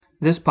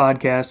This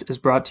podcast is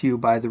brought to you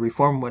by the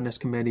Reformed Witness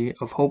Committee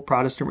of Hope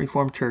Protestant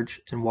Reformed Church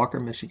in Walker,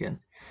 Michigan.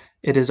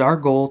 It is our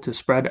goal to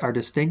spread our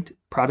distinct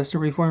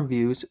Protestant Reformed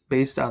views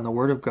based on the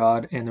Word of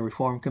God and the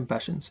Reformed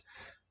Confessions.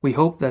 We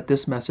hope that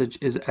this message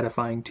is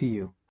edifying to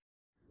you.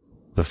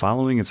 The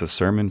following is a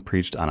sermon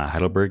preached on a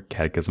Heidelberg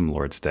Catechism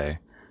Lord's Day.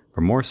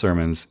 For more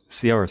sermons,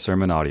 see our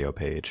sermon audio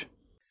page.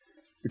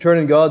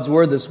 Returning God's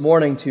Word this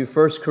morning to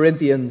 1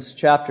 Corinthians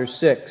chapter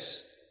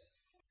 6.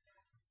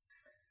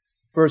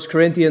 1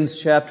 Corinthians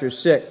chapter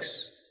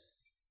 6.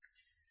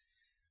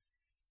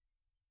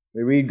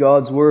 We read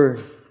God's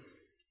Word.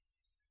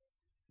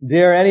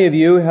 Dare any of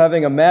you,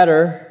 having a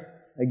matter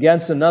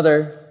against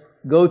another,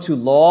 go to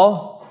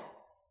law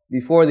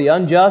before the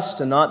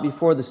unjust and not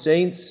before the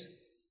saints?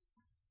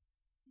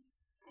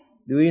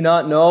 Do ye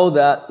not know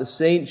that the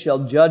saints shall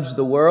judge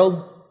the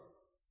world?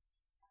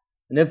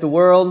 And if the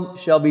world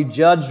shall be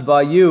judged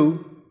by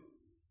you,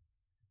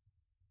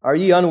 are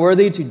ye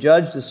unworthy to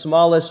judge the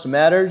smallest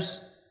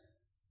matters?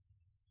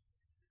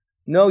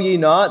 Know ye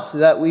not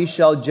that we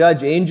shall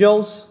judge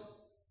angels?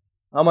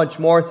 How much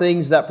more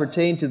things that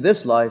pertain to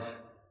this life?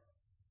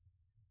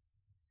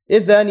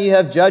 If then ye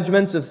have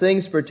judgments of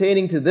things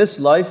pertaining to this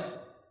life,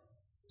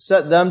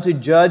 set them to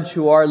judge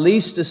who are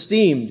least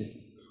esteemed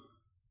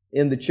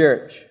in the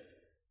church.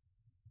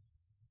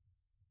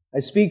 I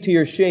speak to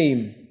your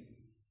shame.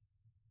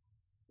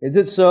 Is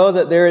it so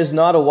that there is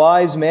not a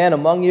wise man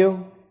among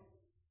you?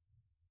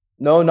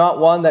 No, not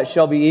one that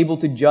shall be able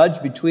to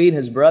judge between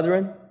his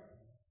brethren.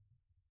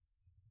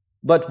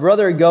 But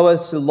brother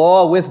goeth to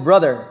law with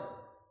brother,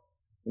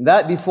 and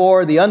that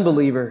before the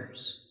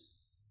unbelievers.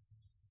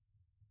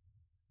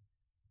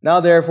 Now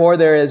therefore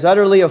there is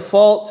utterly a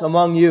fault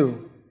among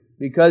you,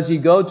 because ye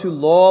go to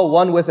law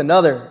one with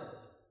another.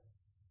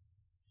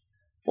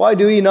 Why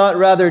do ye not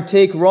rather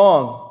take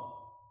wrong?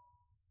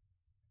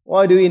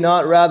 Why do ye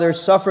not rather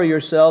suffer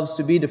yourselves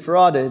to be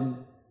defrauded?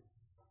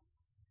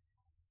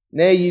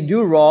 Nay, ye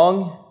do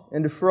wrong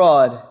and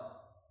defraud,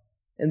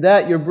 and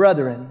that your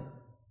brethren.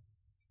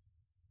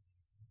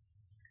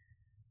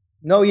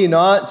 Know ye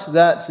not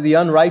that the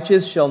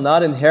unrighteous shall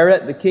not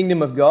inherit the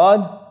kingdom of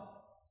God?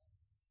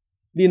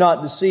 Be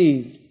not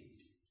deceived.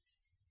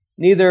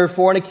 Neither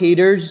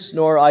fornicators,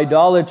 nor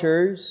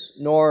idolaters,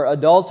 nor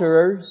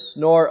adulterers,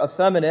 nor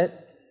effeminate,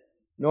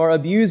 nor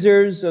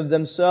abusers of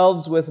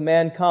themselves with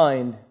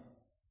mankind,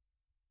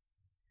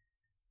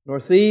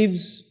 nor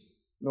thieves,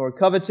 nor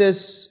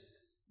covetous,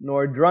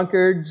 nor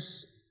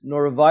drunkards,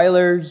 nor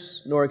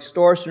revilers, nor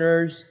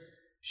extortioners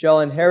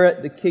shall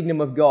inherit the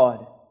kingdom of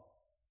God.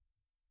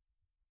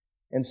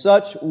 And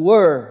such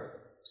were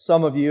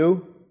some of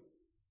you,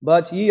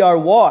 but ye are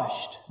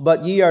washed,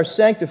 but ye are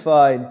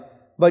sanctified,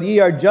 but ye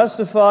are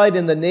justified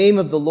in the name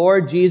of the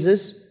Lord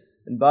Jesus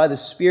and by the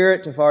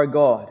Spirit of our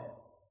God.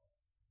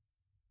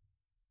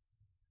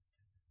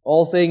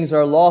 All things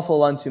are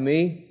lawful unto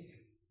me,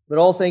 but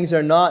all things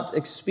are not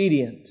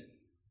expedient.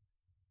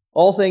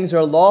 All things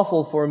are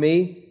lawful for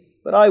me,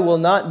 but I will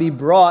not be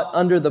brought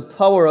under the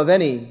power of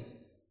any.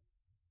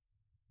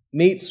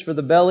 Meats for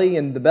the belly,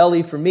 and the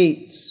belly for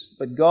meats,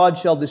 but God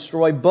shall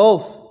destroy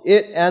both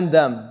it and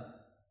them.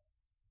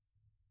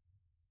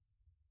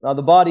 Now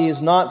the body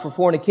is not for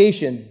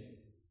fornication,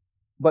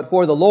 but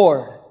for the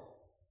Lord,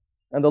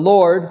 and the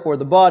Lord for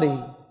the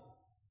body.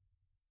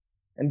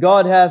 And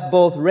God hath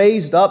both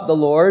raised up the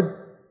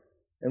Lord,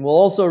 and will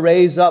also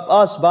raise up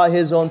us by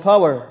His own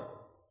power.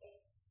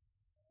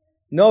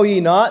 Know ye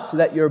not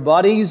that your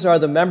bodies are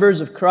the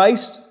members of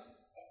Christ?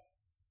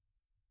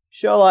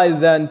 Shall I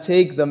then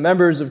take the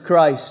members of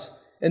Christ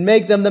and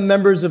make them the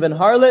members of an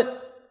harlot?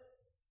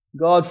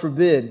 God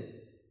forbid.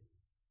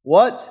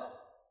 What?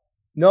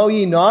 Know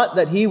ye not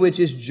that he which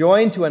is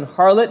joined to an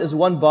harlot is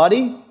one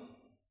body?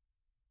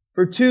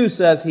 For two,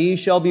 saith he,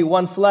 shall be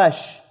one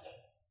flesh.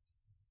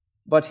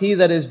 But he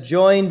that is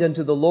joined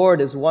unto the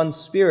Lord is one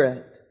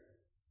spirit.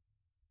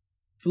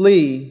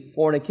 Flee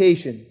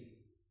fornication.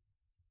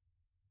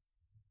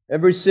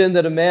 Every sin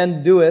that a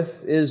man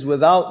doeth is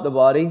without the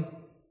body,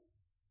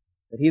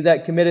 but he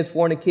that committeth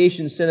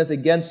fornication sinneth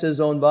against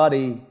his own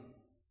body.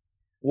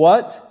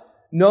 What?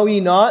 Know ye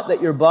not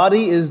that your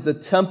body is the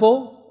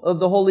temple of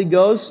the Holy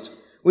Ghost,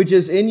 which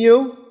is in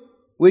you,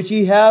 which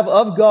ye have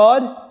of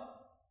God,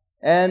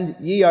 and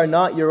ye are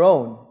not your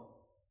own?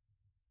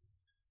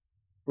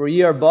 For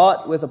ye are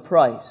bought with a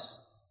price.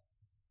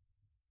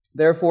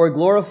 Therefore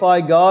glorify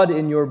God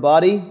in your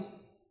body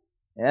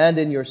and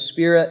in your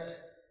spirit,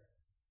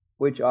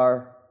 which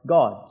are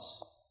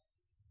God's.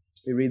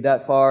 We read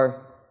that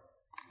far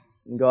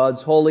in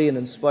God's holy and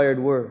inspired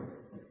Word.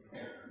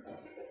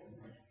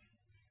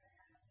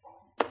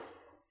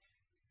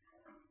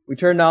 We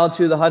turn now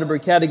to the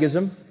Heidelberg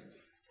Catechism,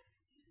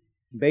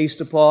 based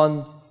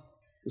upon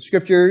the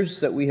Scriptures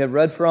that we have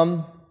read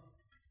from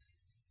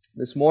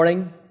this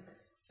morning.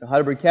 The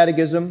Heidelberg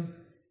Catechism,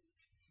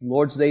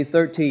 Lord's Day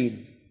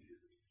 13.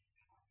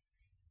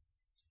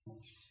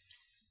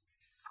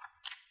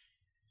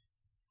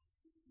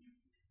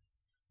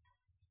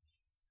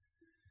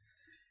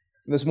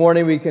 This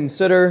morning we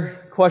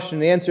consider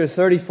question and answer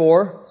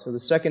 34. So the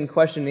second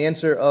question and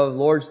answer of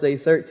Lord's Day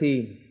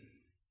 13.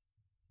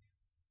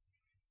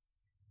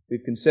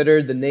 We've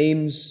considered the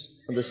names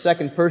of the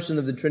second person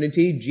of the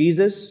Trinity,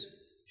 Jesus,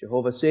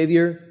 Jehovah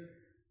Savior.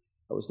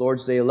 That was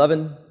Lord's Day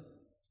 11.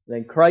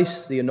 Then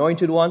Christ, the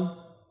Anointed One,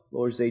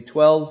 Lord's Day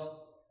 12.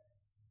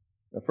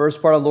 The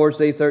first part of Lord's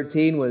Day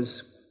 13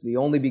 was the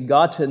only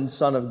begotten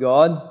Son of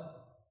God,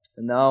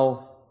 and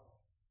now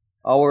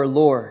our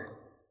Lord.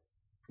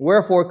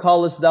 Wherefore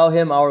callest thou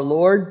him our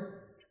Lord?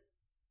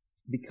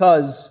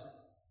 Because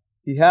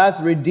he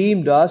hath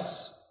redeemed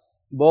us,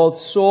 both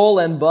soul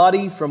and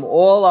body, from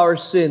all our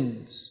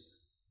sins,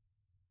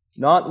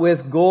 not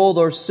with gold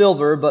or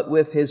silver, but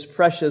with his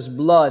precious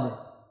blood.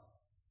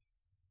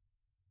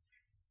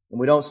 And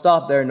we don't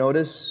stop there,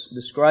 notice,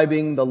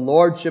 describing the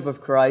lordship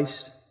of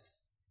Christ.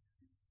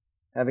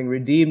 Having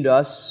redeemed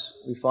us,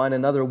 we find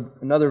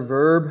another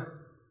verb,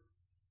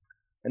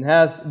 and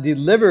hath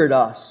delivered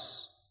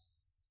us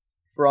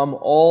from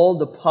all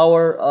the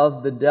power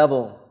of the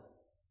devil,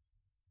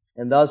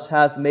 and thus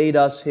hath made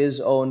us his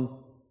own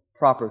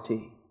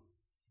property.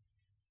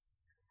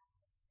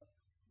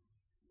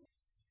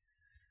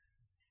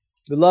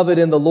 Beloved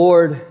in the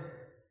Lord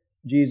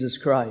Jesus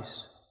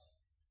Christ,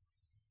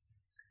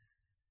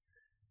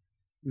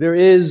 there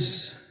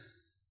is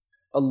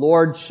a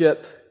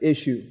lordship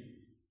issue.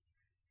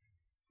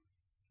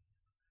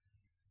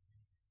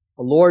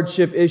 A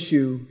lordship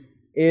issue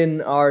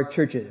in our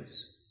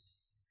churches.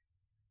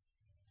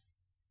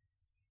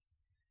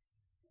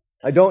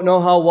 I don't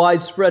know how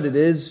widespread it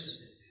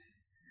is,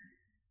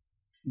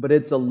 but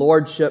it's a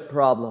lordship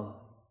problem.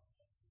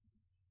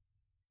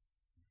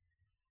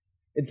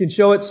 It can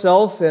show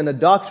itself in a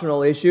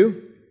doctrinal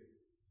issue.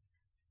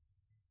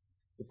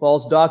 The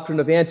false doctrine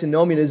of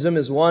antinomianism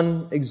is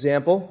one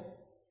example.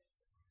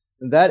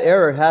 And that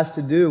error has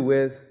to do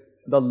with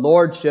the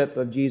lordship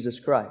of Jesus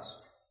Christ.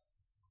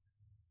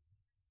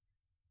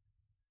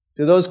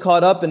 To those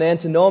caught up in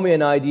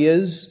antinomian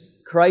ideas,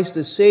 Christ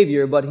is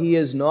Savior, but He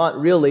is not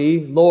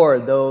really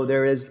Lord, though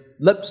there is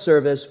lip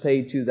service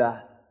paid to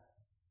that.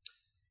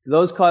 To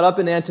those caught up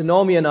in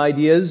antinomian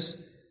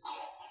ideas,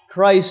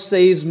 Christ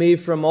saves me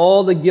from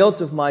all the guilt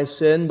of my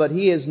sin, but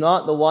He is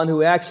not the one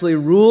who actually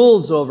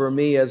rules over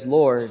me as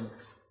Lord.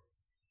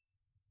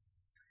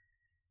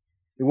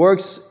 He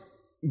works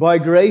by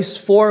grace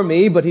for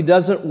me, but He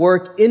doesn't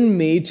work in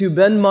me to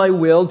bend my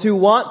will to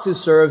want to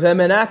serve Him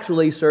and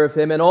actually serve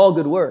Him in all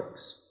good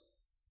works.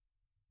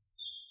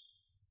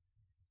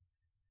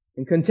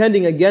 In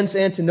contending against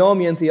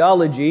antinomian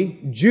theology,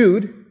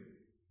 Jude,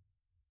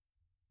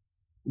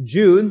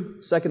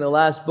 second to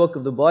last book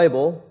of the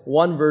Bible,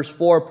 1 verse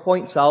 4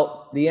 points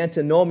out the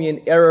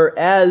antinomian error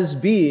as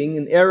being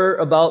an error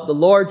about the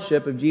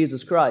lordship of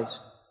Jesus Christ.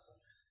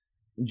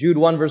 In Jude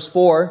 1 verse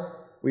 4,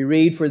 we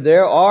read, "For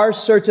there are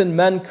certain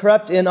men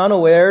crept in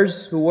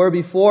unawares, who were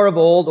before of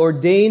old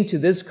ordained to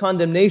this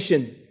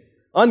condemnation,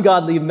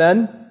 ungodly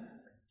men,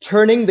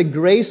 turning the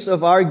grace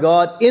of our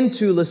God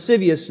into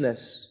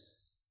lasciviousness,"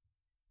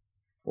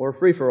 or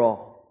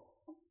free-for-all.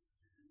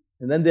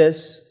 And then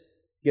this,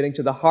 getting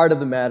to the heart of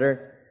the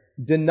matter,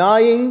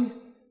 denying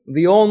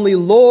the only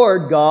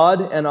Lord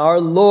God and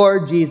our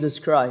Lord Jesus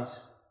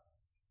Christ.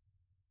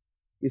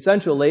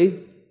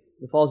 Essentially,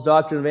 the false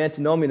doctrine of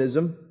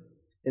antinomianism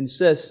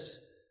insists,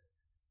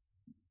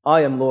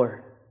 I am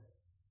Lord,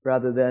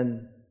 rather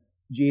than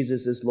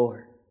Jesus is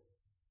Lord.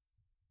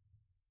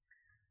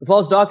 The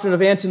false doctrine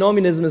of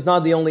antinomianism is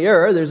not the only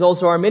error. There's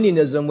also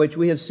Arminianism, which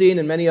we have seen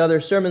in many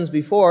other sermons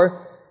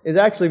before, is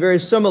actually very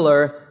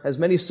similar, has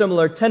many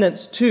similar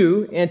tenets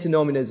to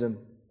antinomianism.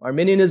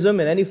 Arminianism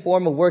and any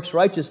form of works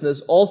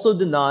righteousness also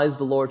denies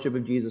the lordship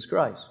of Jesus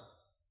Christ.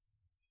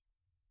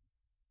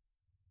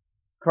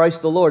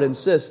 Christ the Lord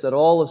insists that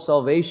all of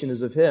salvation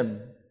is of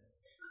Him.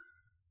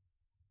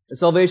 The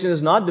salvation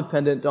is not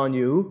dependent on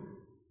you,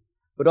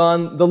 but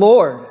on the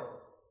Lord.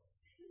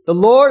 The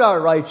Lord, our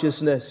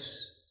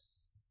righteousness,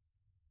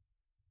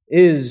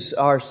 is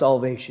our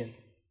salvation.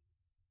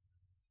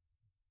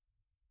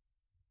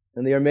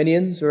 And the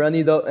Arminians, or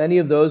any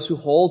of those who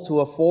hold to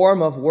a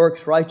form of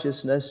works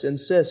righteousness,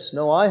 insist,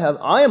 no,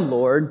 I am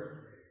Lord.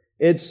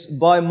 It's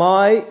by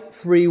my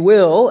free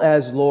will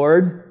as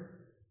Lord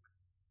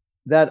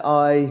that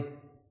I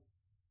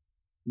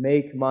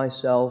make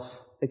myself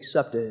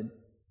accepted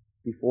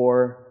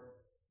before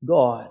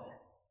God.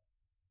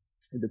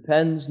 It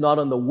depends not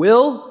on the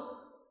will,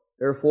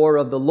 therefore,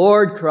 of the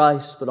Lord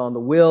Christ, but on the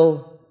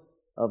will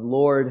of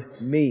Lord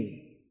me.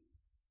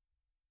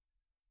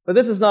 But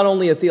this is not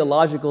only a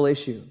theological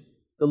issue.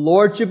 The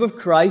lordship of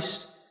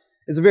Christ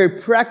is a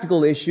very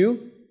practical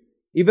issue,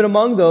 even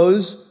among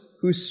those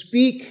who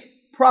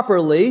speak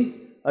properly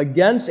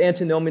against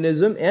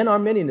antinomianism and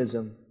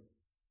Arminianism.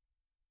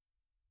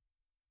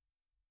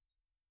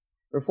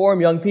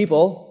 Reformed young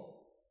people,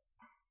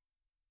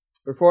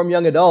 Reformed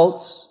young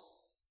adults,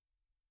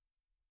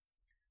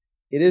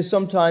 it is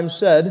sometimes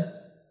said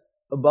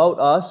about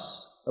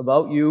us,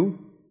 about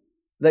you,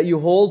 that you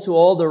hold to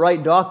all the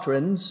right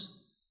doctrines,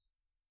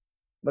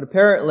 But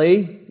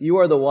apparently, you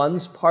are the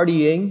ones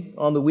partying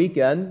on the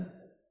weekend,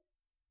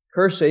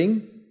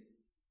 cursing,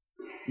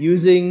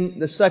 using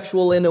the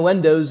sexual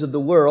innuendos of the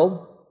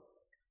world,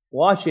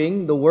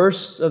 watching the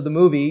worst of the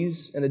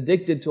movies, and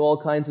addicted to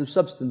all kinds of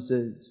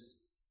substances.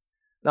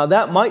 Now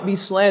that might be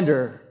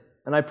slander,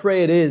 and I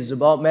pray it is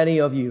about many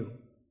of you.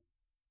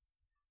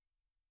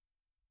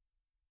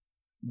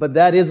 But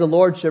that is a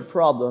lordship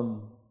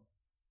problem,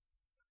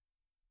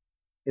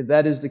 if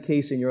that is the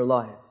case in your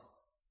life.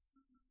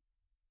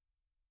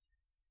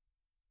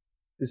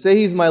 To say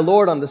He's my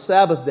Lord on the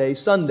Sabbath day,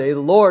 Sunday, the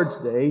Lord's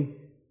day,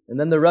 and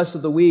then the rest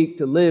of the week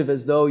to live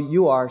as though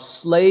you are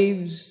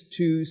slaves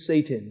to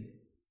Satan,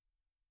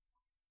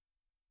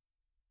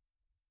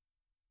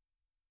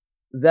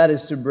 that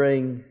is to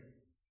bring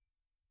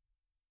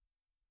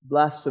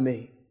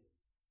blasphemy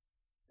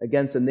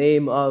against the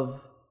name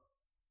of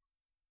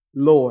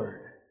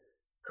Lord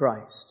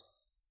Christ.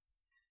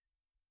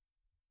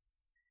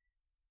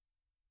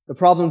 The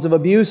problems of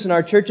abuse in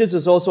our churches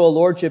is also a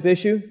lordship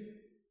issue.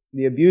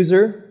 The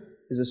abuser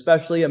is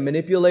especially a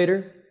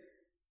manipulator.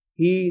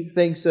 He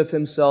thinks of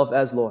himself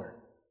as Lord.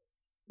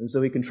 And so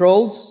he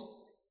controls,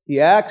 he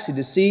acts, he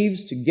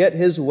deceives to get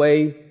his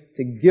way,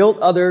 to guilt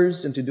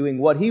others into doing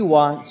what he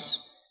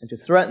wants, and to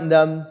threaten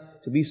them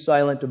to be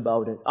silent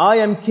about it. I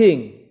am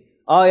king,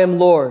 I am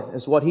Lord,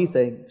 is what he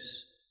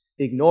thinks,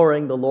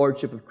 ignoring the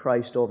lordship of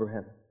Christ over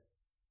him.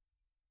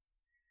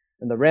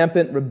 And the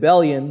rampant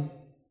rebellion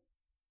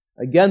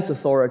against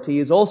authority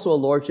is also a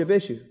lordship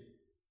issue.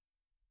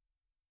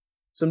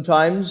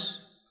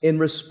 Sometimes, in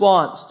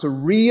response to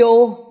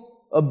real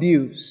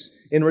abuse,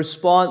 in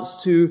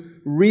response to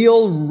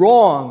real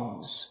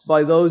wrongs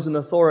by those in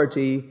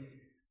authority,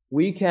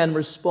 we can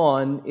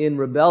respond in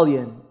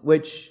rebellion,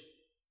 which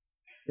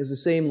is the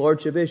same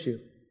lordship issue.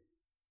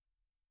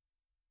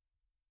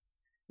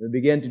 We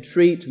begin to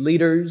treat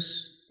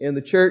leaders in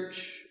the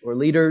church or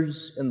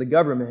leaders in the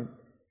government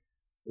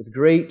with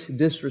great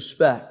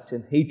disrespect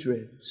and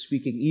hatred,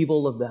 speaking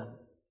evil of them.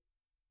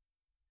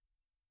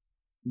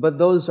 But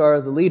those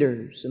are the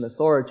leaders and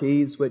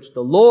authorities which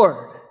the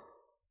Lord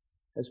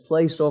has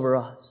placed over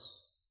us.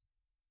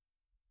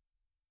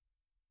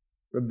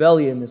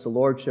 Rebellion is a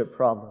lordship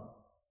problem.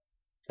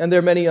 And there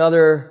are many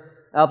other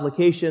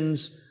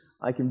applications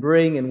I can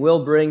bring and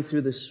will bring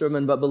through this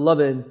sermon, but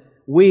beloved,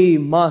 we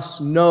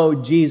must know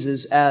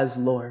Jesus as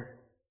Lord.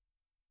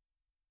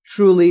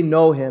 Truly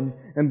know Him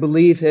and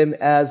believe Him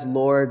as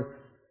Lord.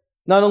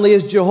 Not only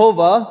is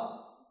Jehovah,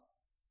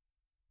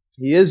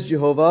 He is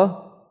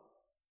Jehovah,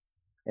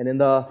 and in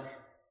the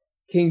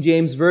King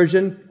James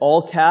Version,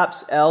 all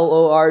caps,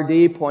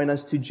 L-O-R-D, point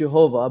us to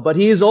Jehovah. But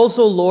He is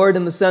also Lord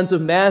in the sense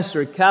of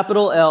Master,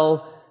 capital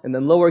L, and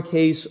then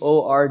lowercase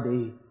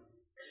O-R-D.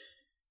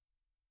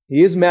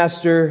 He is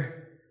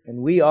Master,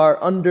 and we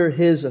are under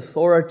His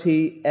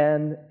authority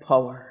and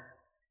power.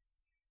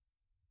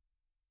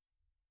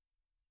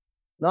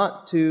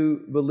 Not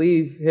to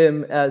believe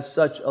Him as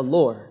such a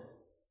Lord,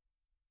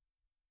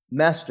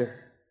 Master,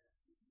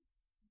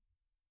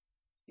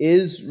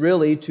 is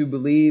really to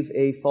believe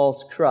a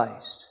false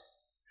Christ.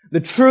 The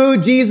true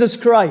Jesus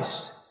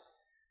Christ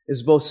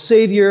is both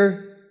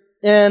Savior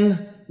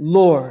and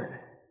Lord.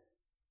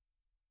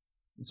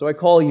 And so I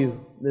call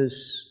you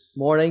this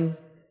morning,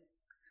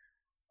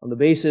 on the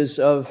basis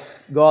of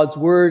God's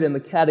Word and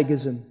the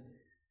Catechism,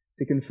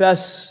 to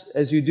confess,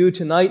 as you do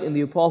tonight in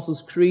the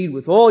Apostles' Creed,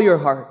 with all your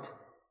heart,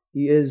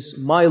 He is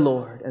my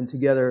Lord, and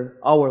together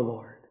our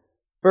Lord.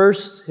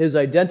 First, His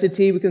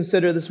identity we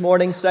consider this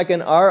morning.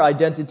 Second, our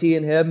identity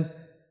in Him.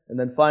 And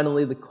then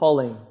finally, the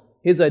calling.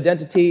 His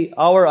identity,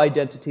 our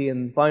identity,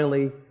 and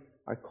finally,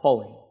 our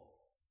calling.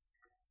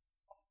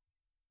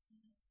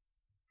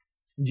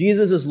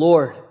 Jesus is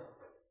Lord.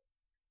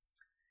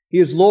 He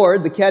is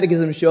Lord, the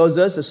Catechism shows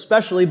us,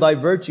 especially by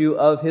virtue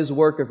of His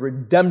work of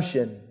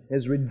redemption,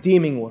 His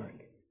redeeming work.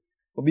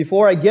 But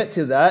before I get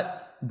to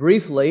that,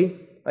 briefly,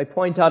 I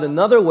point out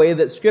another way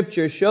that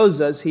Scripture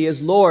shows us He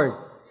is Lord.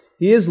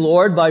 He is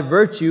Lord by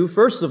virtue,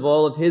 first of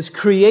all, of His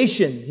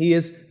creation. He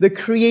is the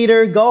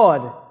Creator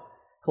God.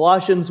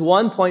 Colossians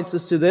 1 points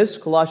us to this.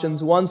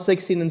 Colossians 1,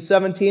 16 and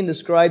 17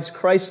 describes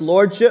Christ's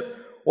lordship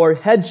or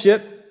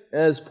headship,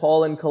 as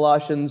Paul in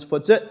Colossians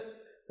puts it,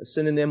 a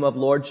synonym of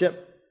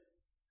lordship.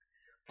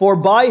 For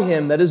by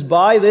Him, that is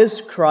by this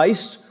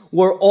Christ,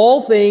 were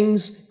all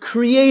things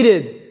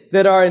created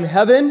that are in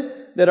heaven,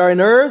 that are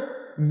in earth,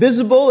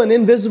 visible and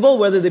invisible,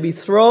 whether they be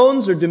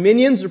thrones or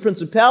dominions or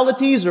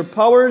principalities or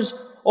powers.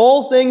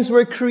 All things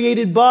were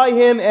created by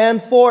Him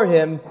and for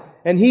Him,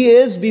 and He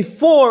is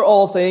before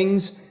all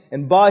things,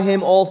 and by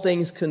Him all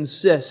things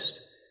consist.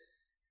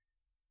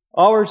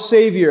 Our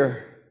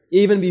Savior,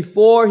 even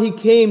before He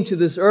came to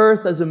this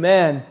earth as a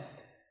man,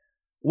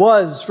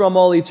 was from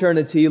all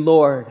eternity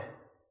Lord.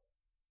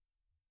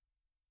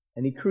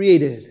 And He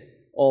created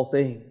all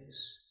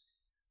things,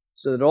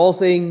 so that all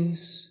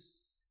things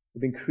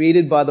have been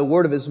created by the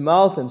word of His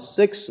mouth in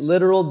 6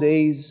 literal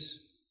days,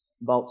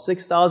 about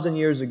 6,000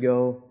 years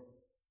ago,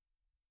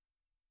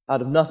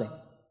 out of nothing.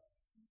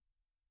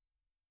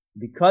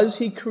 Because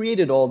He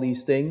created all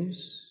these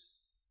things,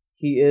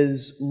 He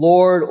is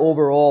Lord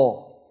over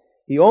all.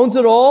 He owns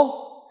it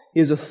all. He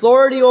has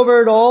authority over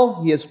it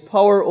all. He has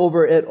power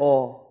over it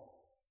all.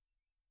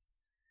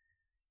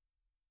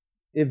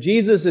 If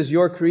Jesus is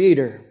your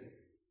Creator,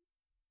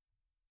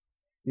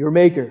 your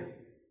Maker,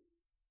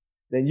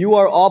 then you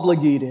are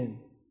obligated,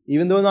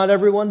 even though not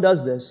everyone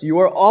does this, you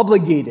are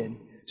obligated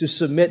to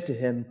submit to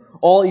Him.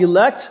 All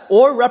elect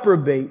or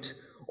reprobate,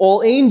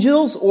 all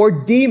angels or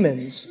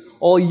demons,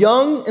 all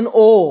young and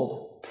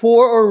old,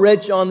 poor or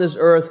rich on this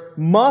earth,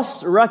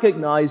 must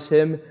recognize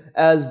Him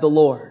as the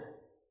Lord,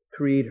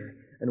 Creator.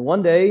 And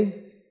one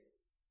day,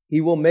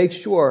 He will make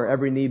sure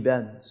every knee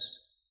bends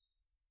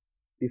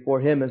before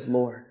Him as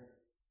Lord,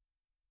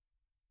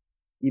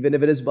 even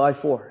if it is by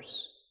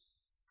force.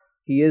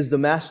 He is the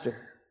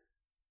Master.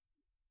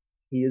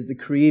 He is the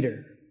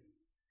Creator.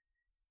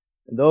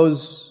 And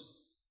those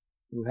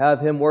who have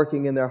Him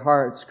working in their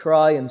hearts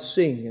cry and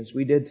sing, as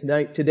we did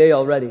today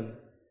already,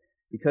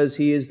 because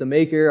He is the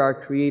Maker,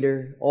 our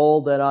Creator.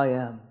 All that I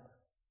am,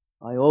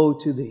 I owe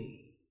to Thee.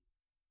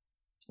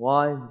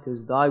 Why?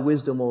 Because Thy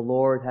wisdom, O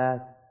Lord,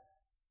 hath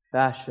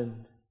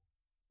fashioned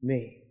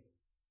me.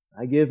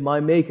 I give my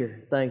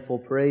Maker thankful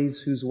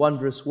praise, whose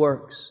wondrous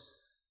works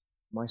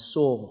my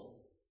soul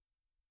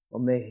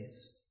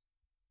amaze.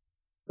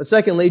 But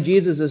secondly,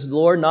 Jesus is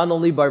Lord not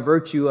only by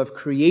virtue of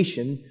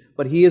creation,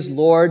 but He is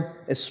Lord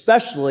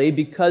especially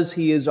because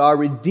He is our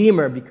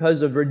Redeemer,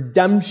 because of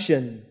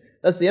redemption.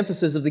 That's the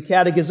emphasis of the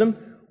Catechism.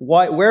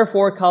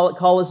 Wherefore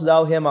callest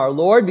thou Him our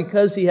Lord?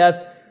 Because He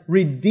hath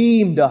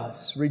redeemed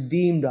us.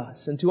 Redeemed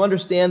us. And to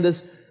understand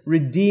this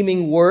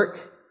redeeming work,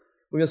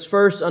 we must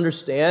first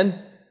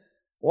understand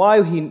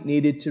why He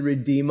needed to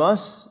redeem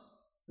us.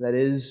 That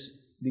is,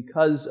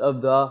 because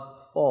of the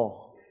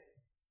fall.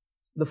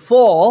 The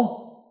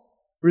fall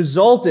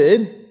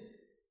resulted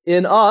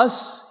in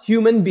us,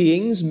 human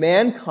beings,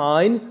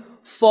 mankind,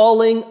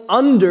 falling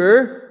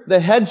under the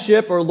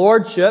headship or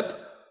lordship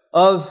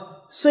of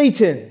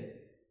Satan,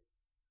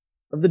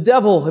 of the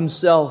devil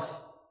himself.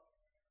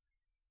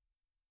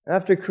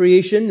 After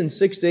creation, in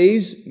 6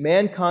 days,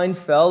 mankind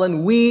fell,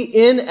 and we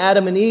in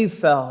Adam and Eve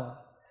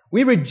fell.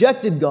 We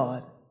rejected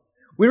God.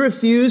 We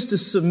refused to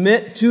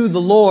submit to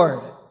the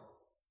Lord.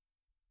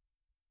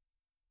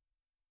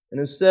 And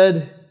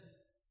instead,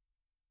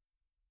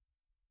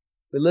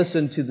 we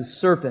listened to the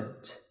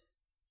serpent.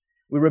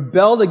 We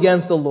rebelled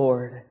against the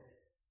Lord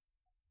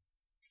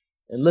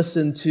and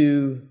listened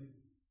to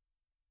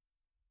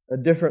a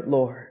different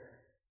Lord.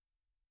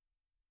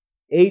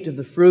 Ate of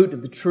the fruit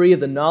of the tree of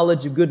the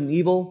knowledge of good and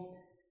evil.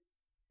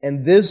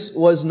 And this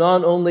was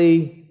not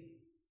only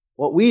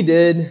what we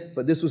did,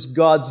 but this was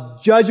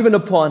God's judgment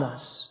upon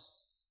us.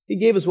 He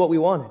gave us what we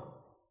wanted.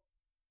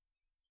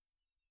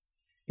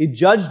 He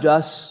judged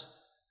us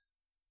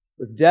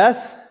with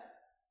death,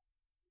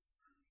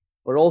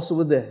 but also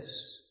with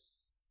this.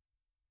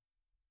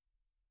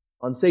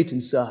 On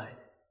Satan's side,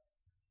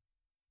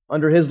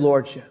 under his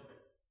lordship,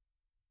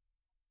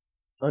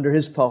 under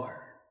his power.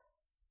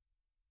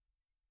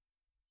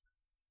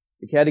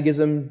 The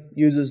Catechism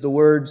uses the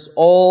words,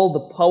 all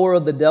the power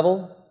of the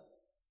devil,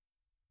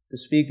 to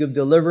speak of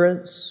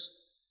deliverance.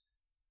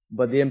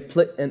 But the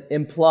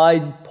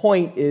implied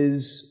point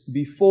is,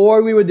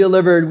 before we were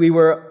delivered, we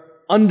were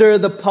under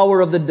the power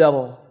of the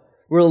devil.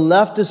 We were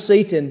left to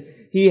Satan.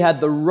 He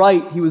had the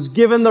right, he was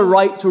given the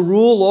right to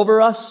rule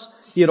over us.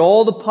 He had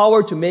all the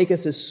power to make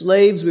us his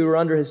slaves. We were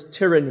under his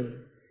tyranny,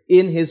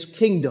 in his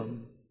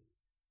kingdom,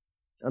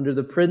 under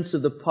the prince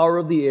of the power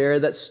of the air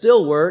that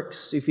still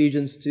works,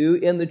 Ephesians 2,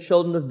 in the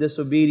children of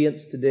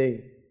disobedience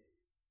today.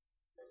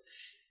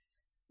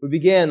 We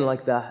began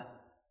like that.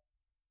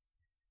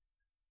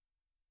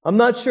 I'm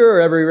not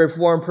sure every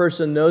Reformed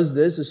person knows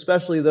this,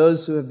 especially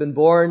those who have been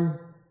born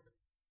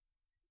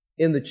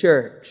in the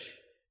church,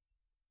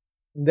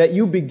 that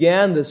you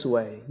began this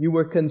way. You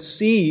were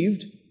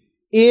conceived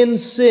in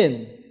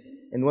sin.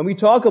 And when we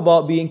talk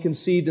about being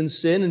conceived in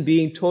sin and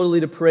being totally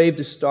depraved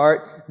to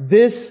start,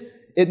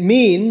 it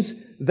means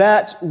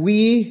that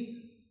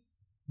we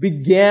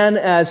began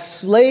as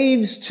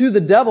slaves to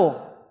the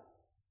devil.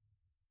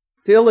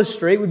 To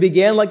illustrate, we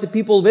began like the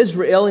people of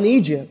Israel in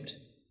Egypt.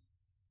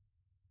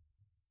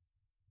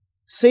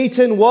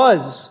 Satan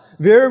was,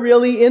 very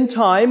really in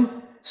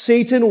time,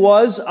 Satan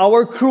was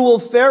our cruel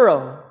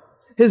Pharaoh.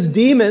 His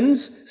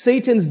demons,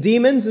 Satan's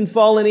demons and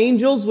fallen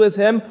angels with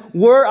him,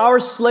 were our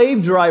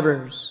slave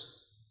drivers.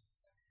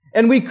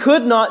 And we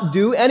could not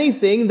do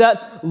anything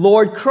that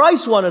Lord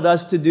Christ wanted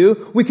us to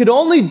do. We could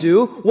only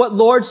do what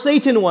Lord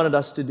Satan wanted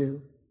us to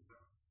do.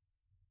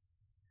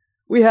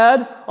 We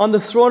had on the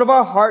throne of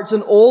our hearts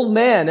an old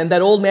man, and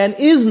that old man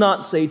is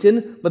not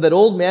Satan, but that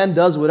old man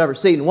does whatever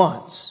Satan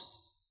wants.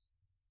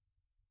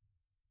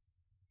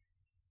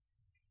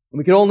 And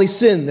we could only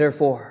sin,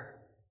 therefore.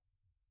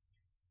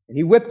 And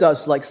he whipped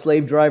us like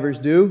slave drivers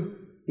do.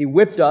 He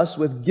whipped us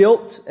with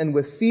guilt and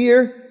with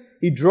fear.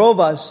 He drove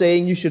us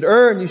saying, you should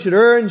earn, you should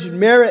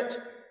merit.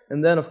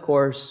 And then, of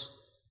course,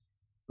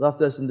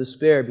 left us in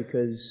despair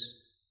because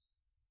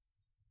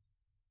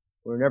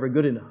we're never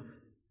good enough.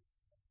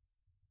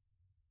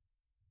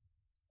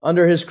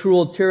 Under his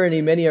cruel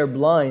tyranny, many are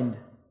blind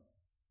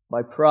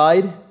by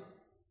pride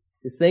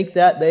to think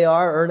that they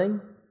are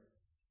earning.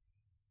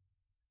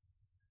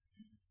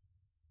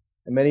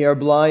 And many are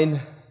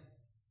blind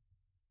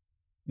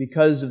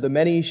because of the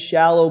many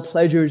shallow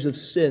pleasures of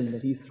sin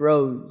that he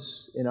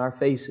throws in our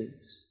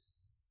faces.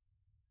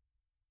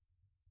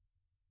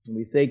 And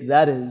we think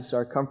that is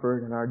our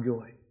comfort and our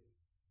joy.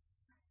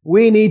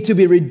 We need to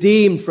be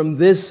redeemed from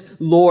this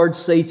Lord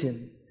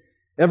Satan.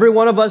 Every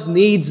one of us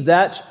needs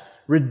that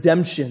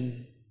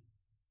redemption.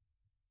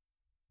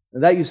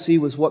 And that, you see,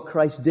 was what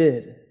Christ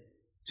did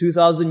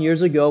 2,000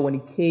 years ago when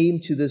He came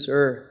to this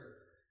earth.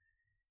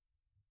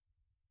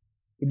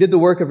 He did the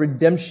work of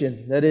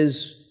redemption, that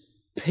is,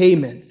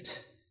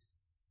 payment.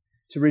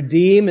 To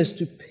redeem is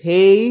to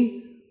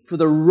pay for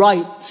the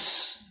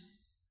rights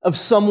of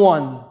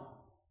someone.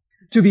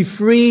 To be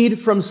freed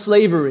from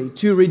slavery.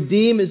 To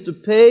redeem is to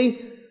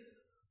pay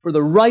for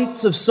the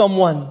rights of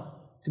someone.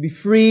 To be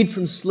freed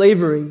from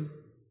slavery.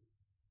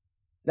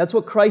 That's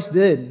what Christ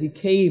did. He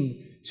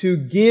came to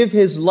give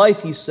His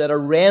life, He said, a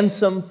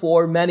ransom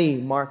for many.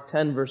 Mark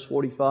 10, verse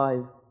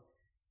 45.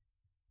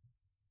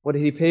 What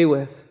did He pay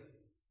with?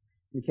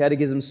 The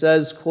Catechism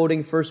says,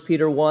 quoting 1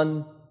 Peter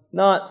 1,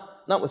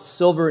 not with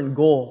silver and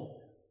gold,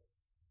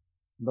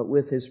 but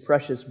with His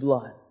precious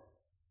blood.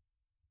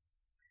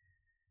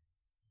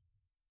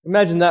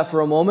 Imagine that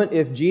for a moment.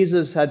 If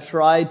Jesus had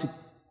tried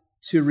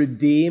to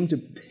redeem, to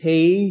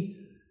pay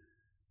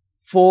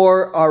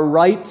for our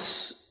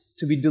rights,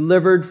 to be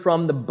delivered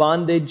from the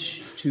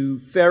bondage to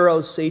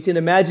Pharaoh, Satan.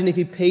 Imagine if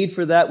He paid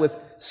for that with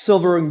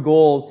silver and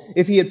gold.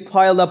 If He had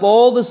piled up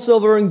all the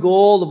silver and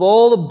gold of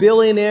all the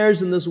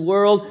billionaires in this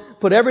world,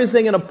 put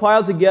everything in a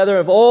pile together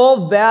of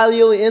all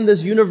value in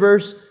this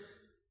universe,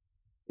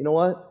 you know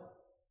what?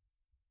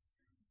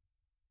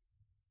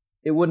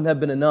 It wouldn't have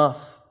been enough.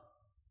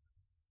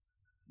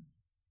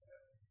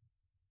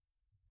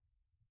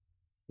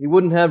 He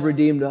wouldn't have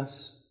redeemed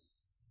us.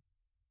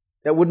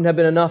 That wouldn't have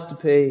been enough to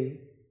pay.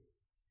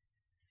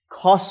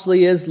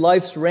 Costly is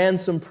life's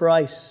ransom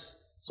price.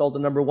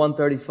 Psalm number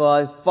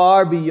 135.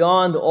 Far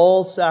beyond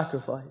all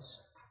sacrifice.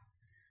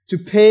 To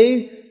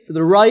pay for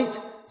the right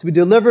to be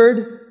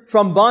delivered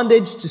from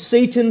bondage to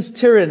Satan's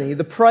tyranny.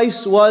 The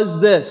price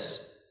was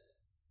this: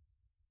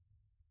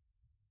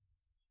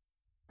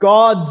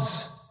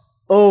 God's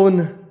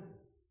own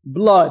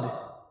blood.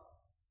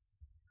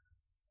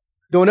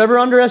 Don't ever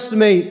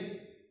underestimate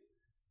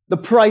the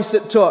price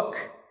it took.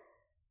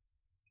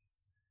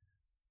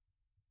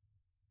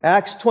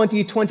 Acts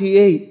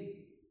 20:28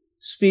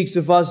 speaks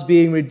of us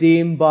being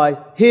redeemed by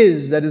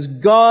His, that is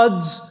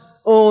God's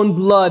own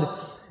blood.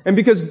 And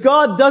because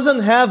God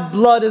doesn't have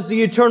blood as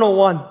the eternal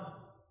one,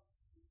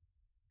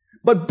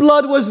 but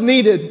blood was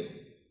needed,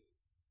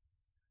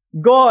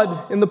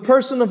 God, in the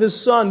person of His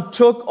Son,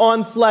 took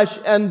on flesh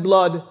and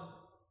blood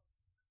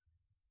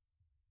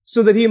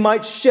so that He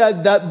might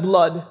shed that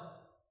blood.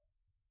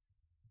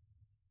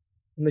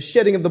 And the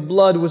shedding of the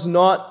blood was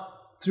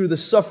not through the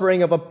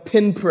suffering of a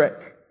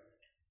pinprick.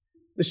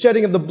 The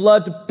shedding of the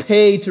blood to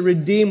pay, to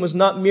redeem, was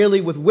not merely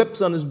with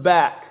whips on His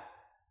back.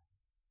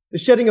 The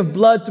shedding of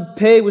blood to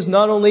pay was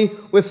not only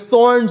with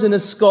thorns in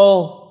His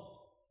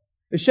skull.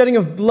 The shedding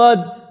of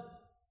blood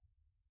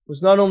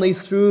was not only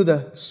through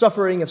the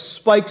suffering of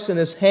spikes in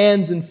His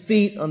hands and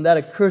feet on that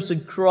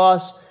accursed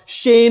cross,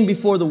 shame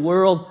before the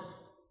world.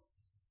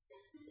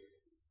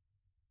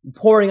 The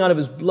pouring out of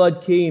His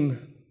blood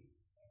came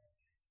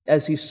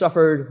as He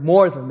suffered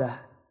more than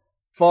that,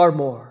 far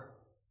more.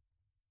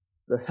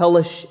 The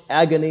hellish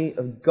agony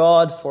of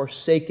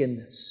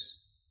God-forsakenness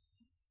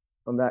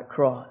on that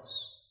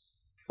cross.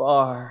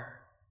 Far,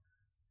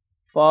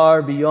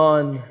 far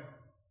beyond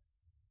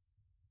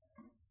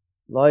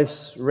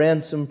life's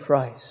ransom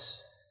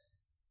price,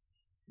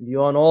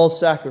 beyond all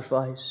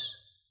sacrifice,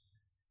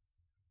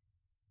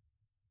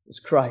 is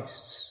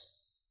Christ's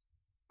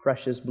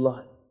precious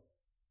blood.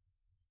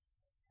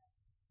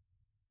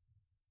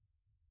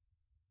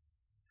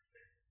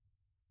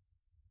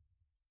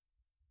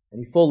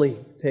 And He fully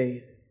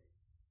paid.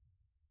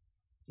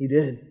 He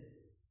did.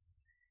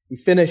 He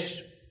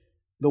finished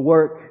the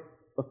work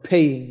of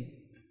paying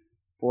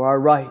for our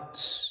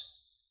rights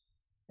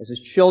as His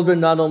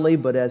children not only,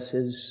 but as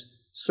His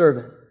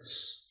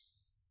servants.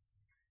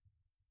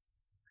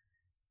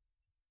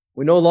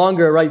 We no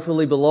longer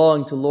rightfully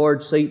belong to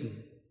Lord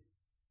Satan,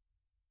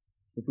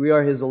 if we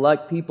are His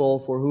elect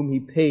people for whom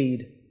He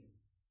paid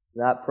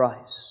that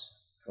price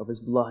of His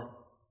blood.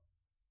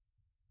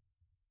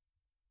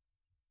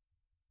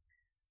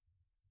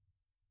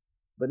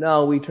 But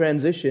now we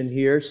transition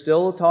here,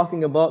 still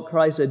talking about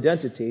Christ's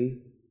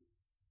identity,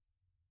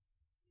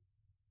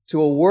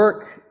 to a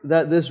work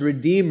that this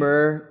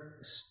Redeemer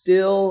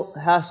still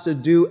has to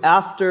do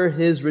after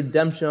His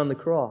redemption on the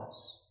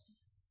cross.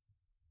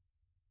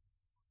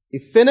 He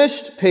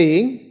finished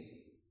paying.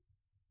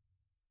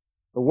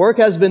 The work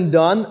has been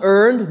done,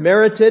 earned,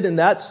 merited in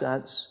that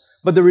sense.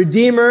 But the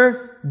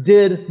Redeemer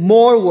did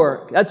more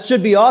work. That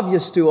should be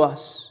obvious to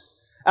us.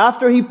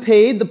 After He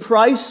paid the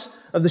price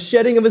of the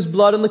shedding of His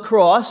blood on the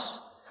cross,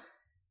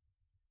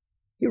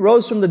 He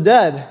rose from the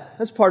dead.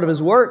 That's part of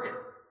His work.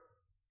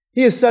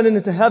 He ascended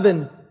into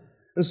heaven.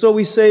 And so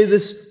we say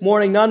this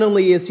morning, not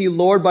only is He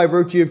Lord by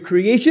virtue of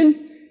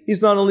creation,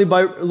 He's not only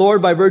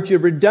Lord by virtue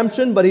of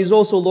redemption, but He's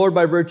also Lord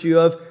by virtue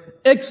of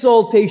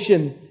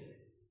exaltation.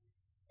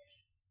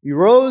 He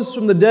rose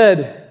from the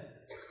dead.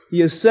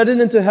 He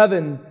ascended into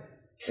heaven.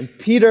 And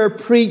Peter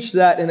preached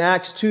that in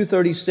Acts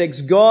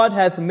 2:36, God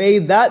hath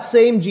made that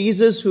same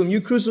Jesus whom you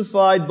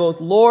crucified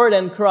both Lord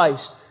and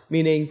Christ,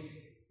 meaning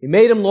He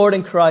made Him Lord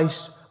and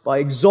Christ by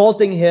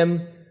exalting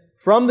Him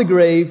from the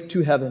grave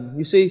to heaven.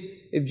 You see,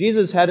 if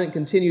Jesus hadn't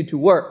continued to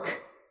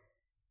work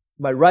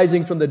by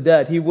rising from the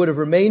dead, He would have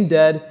remained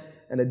dead,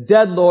 and a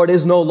dead Lord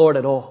is no Lord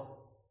at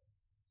all.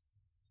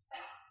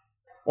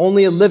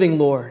 Only a living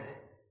Lord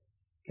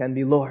can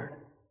be Lord.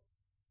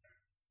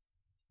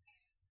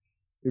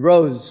 He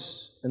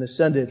rose and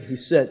ascended. He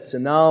sits.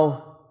 And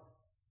now,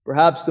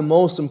 perhaps the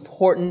most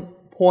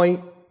important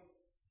point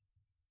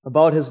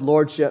about His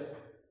Lordship.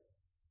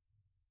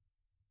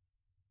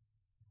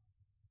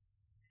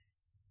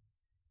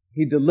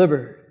 He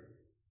delivered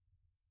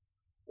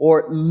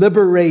or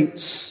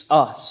liberates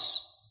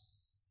us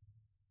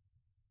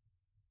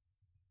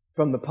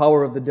from the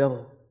power of the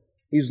devil.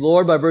 He's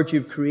Lord by virtue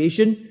of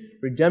creation,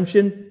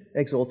 redemption,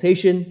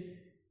 exaltation,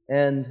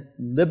 and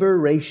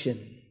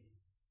liberation.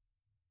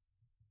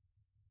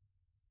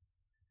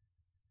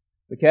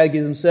 The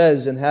Catechism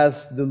says, and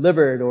hath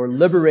delivered or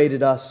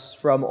liberated us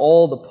from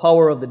all the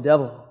power of the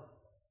devil.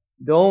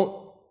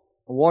 Don't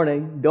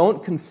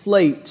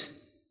conflate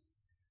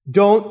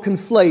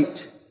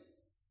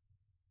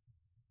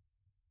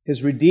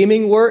His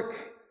redeeming work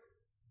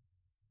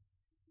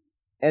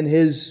and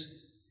His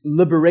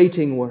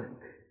liberating work.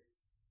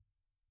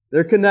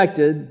 They're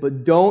connected,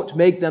 but don't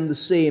make them the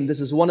same. This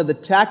is one of the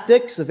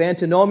tactics of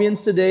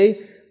antinomians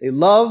today. They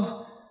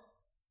love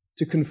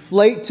to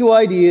conflate two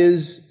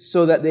ideas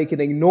so that they can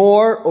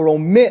ignore or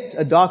omit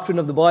a doctrine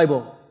of the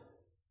Bible.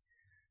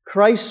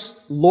 Christ's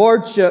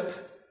Lordship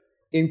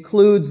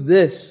includes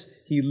this.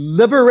 He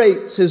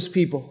liberates His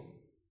people.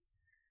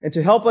 And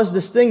to help us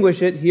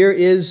distinguish it, here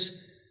is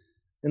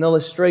an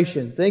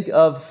illustration. Think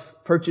of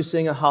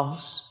purchasing a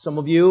house.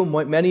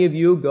 Many of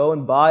you go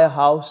and buy a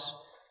house.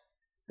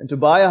 And to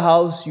buy a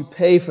house, you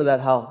pay for that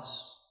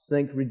house.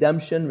 Think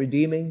redemption,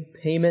 redeeming,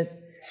 payment.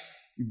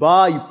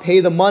 You pay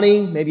the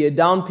money, maybe a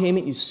down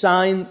payment, you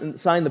sign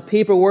the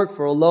paperwork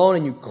for a loan,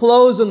 and you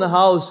close on the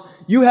house.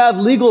 You have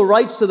legal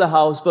rights to the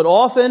house, but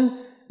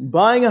often,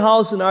 buying a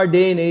house in our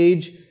day and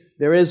age,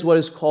 there is what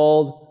is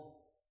called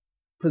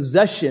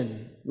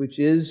possession, which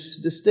is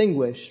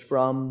distinguished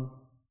from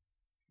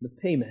the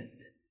payment.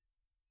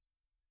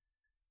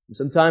 And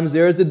sometimes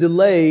there is a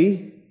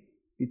delay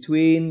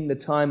between the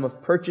time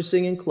of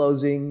purchasing and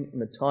closing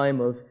and the time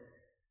of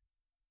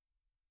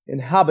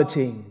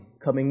inhabiting,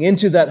 coming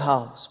into that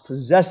house,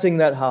 possessing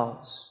that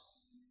house,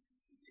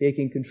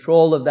 taking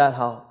control of that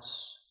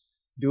house,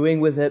 doing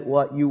with it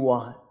what you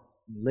want,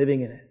 living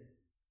in it.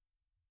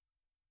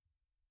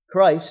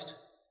 Christ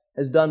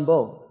has done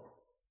both.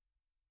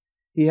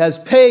 He has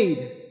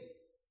paid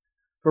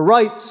for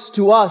rights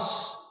to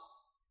us,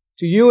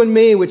 to you and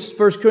me, which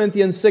 1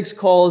 Corinthians 6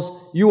 calls,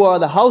 you are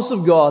the house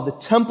of God, the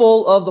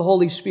temple of the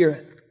Holy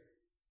Spirit.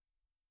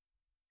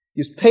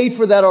 He's paid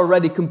for that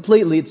already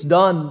completely. It's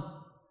done.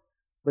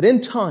 But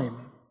in time,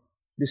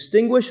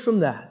 distinguished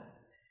from that,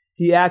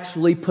 He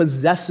actually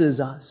possesses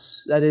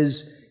us. That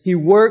is, He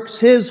works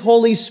His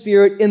Holy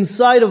Spirit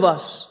inside of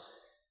us.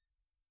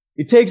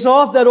 He takes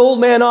off that old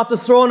man off the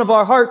throne of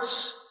our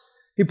hearts.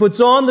 He puts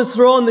on the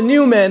throne the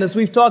new man, as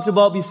we've talked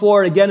about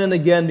before again and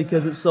again,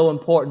 because it's so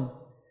important.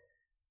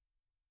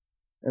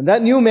 And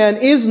that new man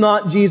is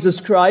not Jesus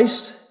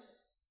Christ.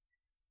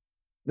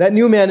 That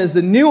new man is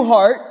the new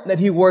heart that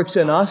He works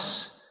in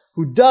us,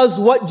 who does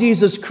what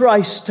Jesus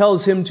Christ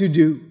tells him to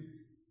do.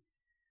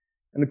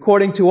 And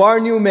according to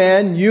our new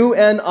man, you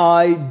and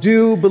I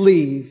do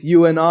believe,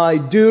 you and I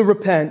do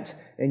repent,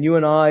 and you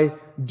and I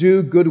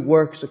do good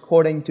works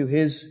according to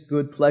His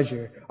good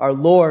pleasure, our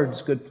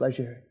Lord's good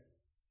pleasure.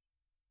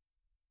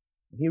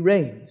 He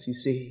reigns, you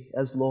see,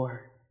 as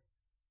Lord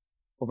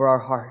over our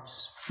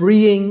hearts,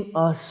 freeing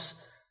us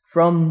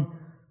from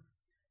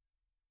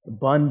the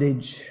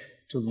bondage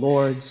to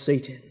Lord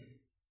Satan.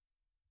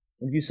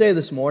 And if you say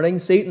this morning,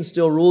 Satan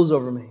still rules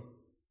over me.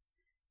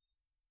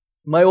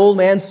 My old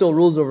man still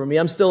rules over me.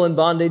 I'm still in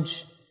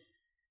bondage.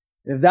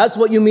 And if that's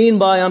what you mean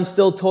by I'm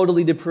still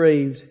totally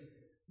depraved,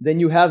 then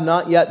you have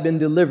not yet been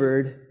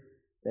delivered,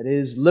 that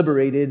is,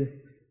 liberated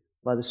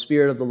by the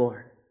Spirit of the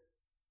Lord.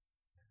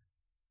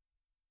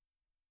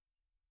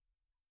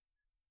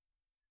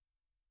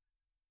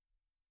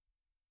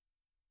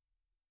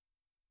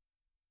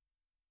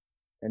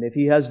 And if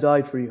He has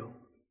died for you,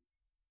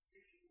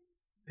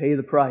 pay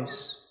the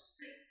price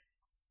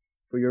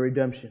for your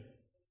redemption.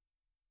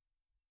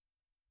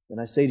 And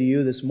I say to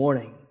you this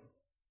morning,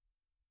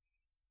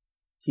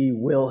 He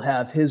will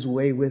have His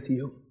way with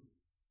you.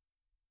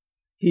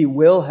 He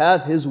will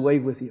have His way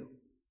with you.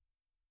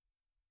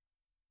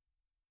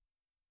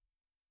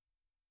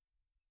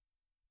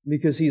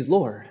 Because He's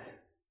Lord.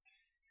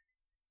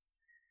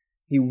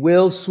 He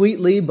will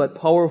sweetly but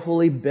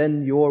powerfully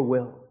bend your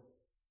will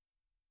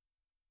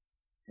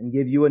and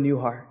give you a new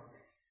heart.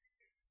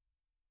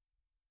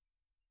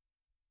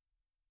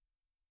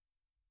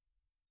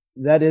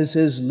 That is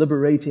His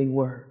liberating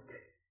work,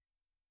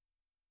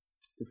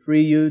 to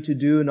free you to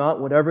do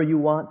not whatever you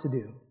want to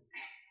do,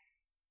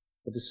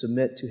 but to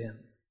submit to Him.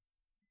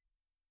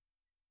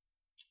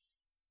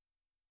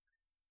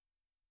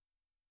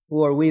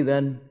 Who are we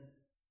then?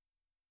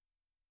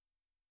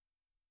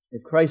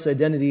 If Christ's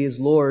identity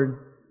is Lord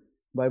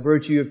by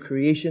virtue of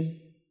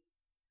creation,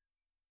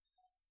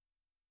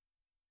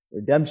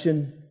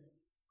 redemption,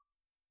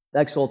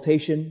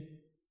 exaltation,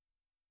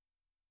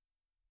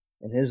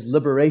 and His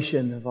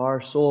liberation of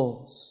our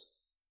souls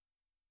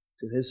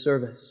to His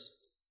service.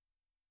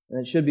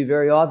 And it should be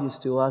very obvious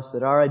to us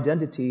that our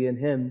identity in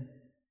Him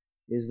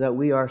is that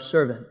we are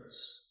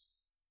servants.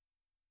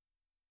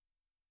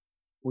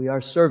 We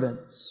are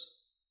servants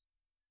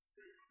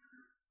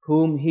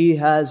whom He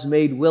has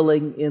made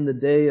willing in the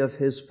day of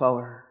His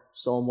power.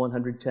 Psalm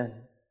 110.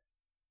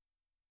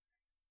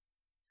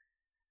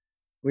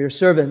 We are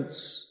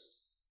servants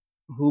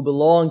who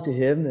belong to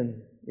Him,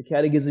 and the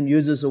Catechism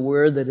uses a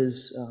word that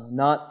is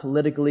not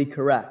politically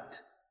correct.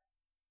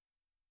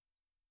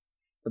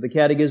 But the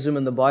Catechism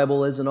in the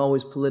Bible isn't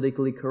always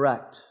politically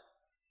correct.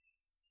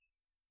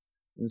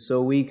 And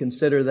so we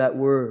consider that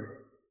word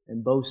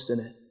and boast in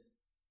it.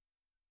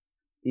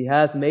 He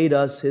hath made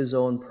us His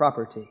own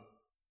property.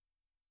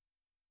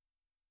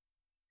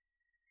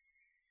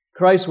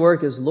 Christ's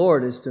work as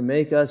Lord is to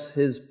make us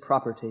His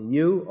property.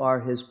 You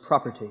are His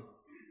property.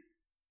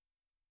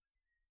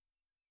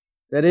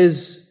 That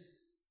is,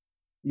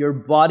 your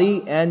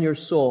body and your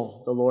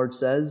soul, the Lord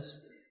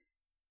says,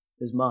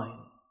 is mine.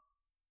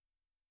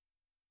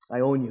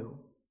 I own you.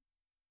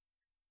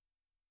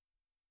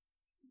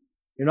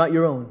 You're not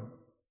your own.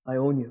 I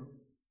own you.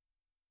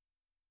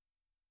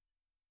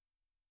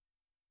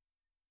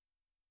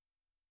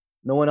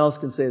 No one else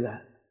can say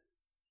that.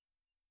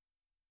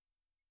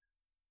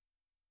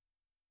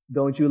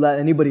 Don't you let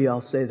anybody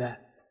else say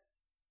that.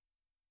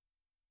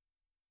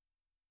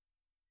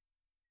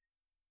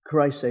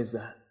 Christ says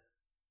that.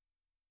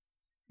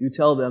 You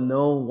tell them,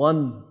 no,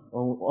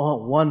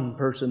 one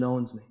person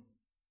owns me,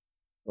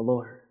 the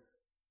Lord.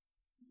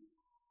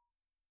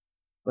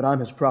 But I'm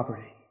His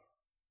property.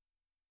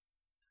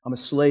 I'm a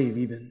slave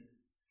even.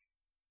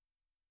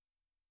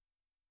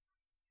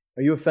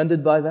 Are you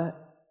offended by that?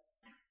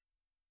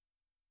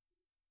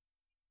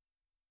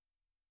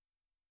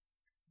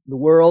 The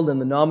world and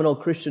the nominal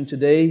Christian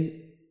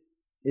today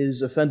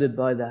is offended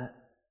by that.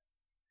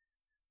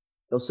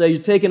 They'll say,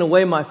 you're taking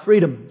away my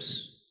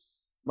freedoms,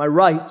 my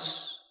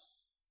rights.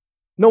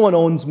 No one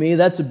owns me.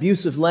 That's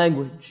abusive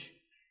language.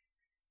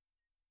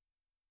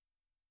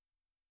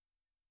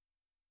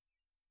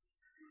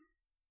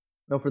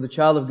 Now, for the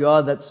child of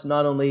God, that's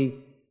not only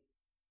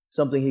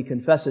something he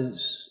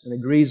confesses and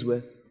agrees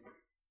with.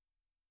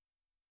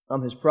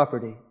 I'm His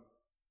property.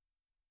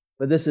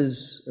 But this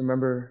is,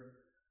 remember,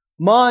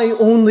 my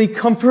only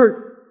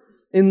comfort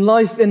in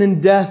life and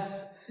in death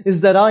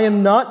is that I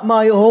am not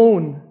my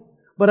own,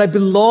 but I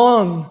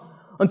belong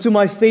unto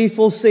my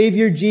faithful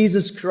Savior,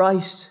 Jesus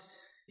Christ.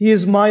 He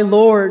is my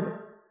Lord.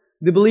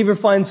 The believer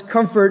finds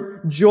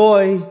comfort,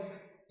 joy.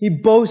 He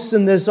boasts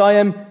in this. I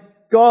am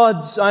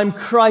God's, I am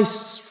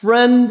Christ's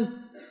friend,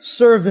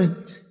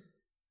 servant.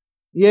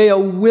 Yea, a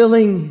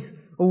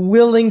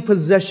willing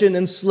possession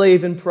and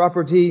slave and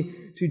property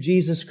to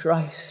Jesus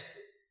Christ.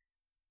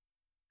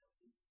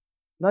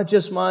 Not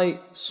just my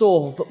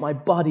soul, but my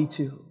body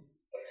too.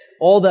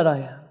 All that I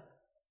am.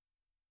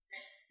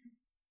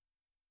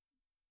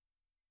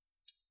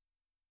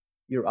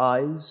 Your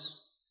eyes,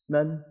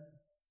 men,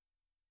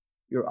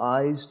 your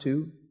eyes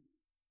too,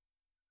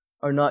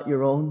 are not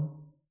your own.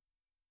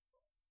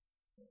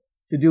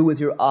 To do with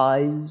your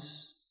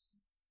eyes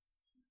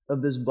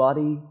of this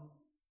body,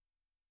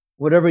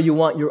 whatever you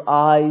want your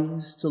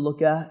eyes to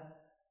look at,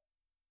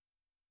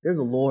 they're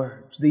the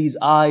Lord's. These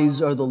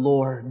eyes are the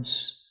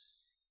Lord's.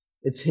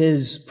 It's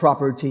His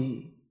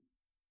property.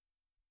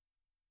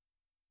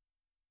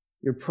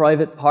 Your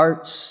private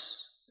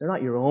parts, they're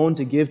not your own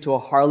to give to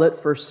a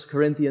harlot, 1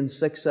 Corinthians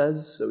 6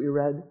 says, that we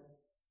read.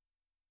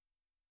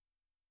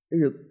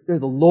 They're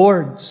the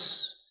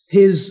Lord's,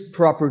 His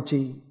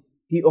property.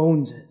 He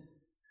owns it.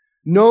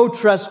 No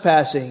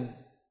trespassing,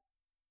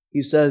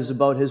 He says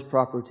about His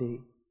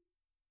property.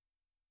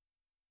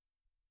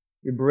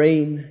 Your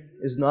brain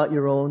is not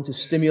your own to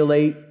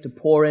stimulate, to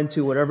pour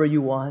into whatever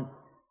you want.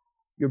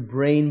 Your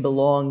brain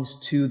belongs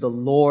to the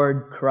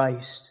Lord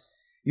Christ.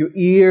 Your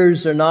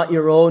ears are not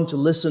your own to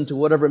listen to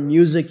whatever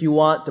music you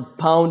want to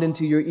pound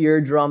into your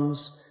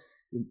eardrums.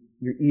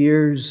 Your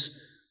ears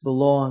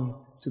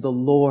belong to the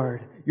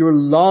Lord. Your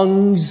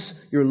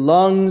lungs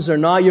are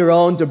not your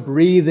own to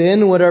breathe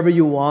in whatever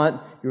you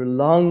want. Your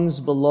lungs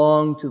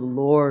belong to the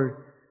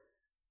Lord.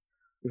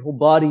 Your whole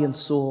body and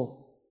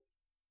soul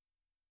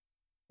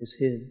is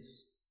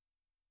His.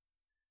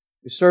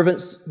 Your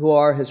servants who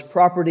are His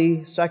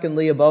property.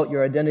 Secondly, about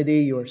your identity,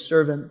 your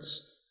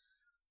servants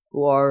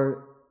who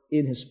are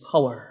in His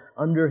power.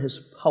 under His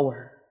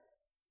power.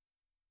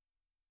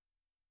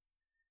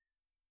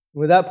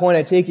 With that point,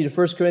 I take you to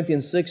 1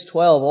 Corinthians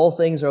 6:12. All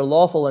things are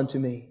lawful unto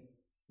me.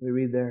 We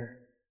read there.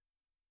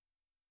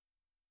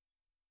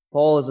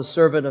 Paul, as a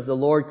servant of the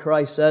Lord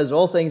Christ, says,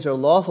 all things are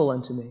lawful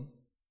unto me,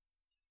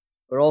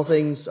 but all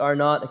things are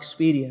not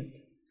expedient.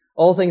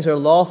 All things are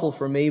lawful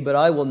for me, but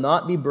I will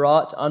not be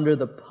brought under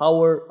the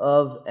power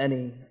of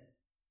any.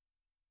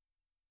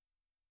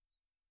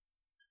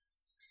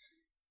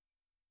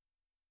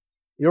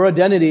 Your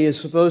identity is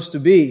supposed to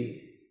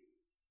be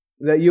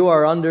that you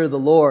are under the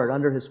Lord,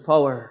 under His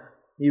power.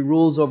 He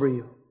rules over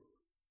you.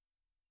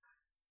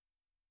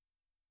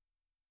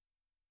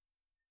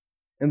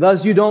 And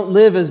thus you don't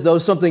live as though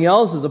something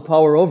else is a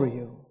power over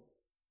you.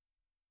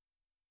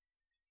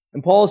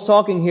 And Paul is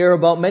talking here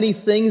about many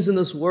things in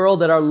this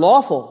world that are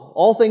lawful.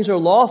 All things are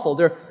lawful.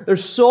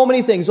 There's so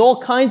many things,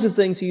 all kinds of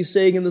things he's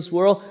saying in this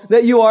world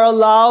that you are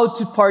allowed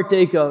to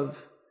partake of.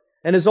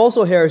 And it's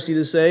also heresy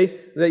to say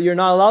that you're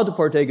not allowed to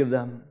partake of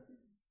them.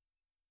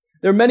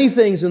 There are many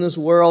things in this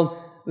world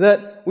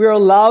that we are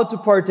allowed to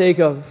partake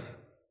of.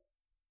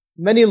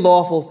 Many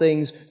lawful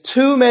things,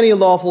 too many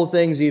lawful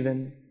things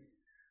even.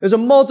 There's a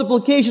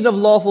multiplication of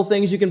lawful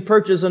things you can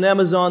purchase on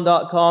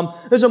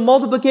Amazon.com. There's a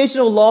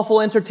multiplication of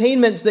lawful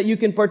entertainments that you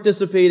can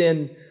participate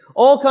in.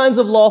 All kinds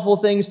of lawful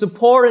things to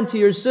pour into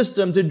your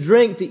system, to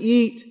drink, to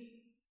eat.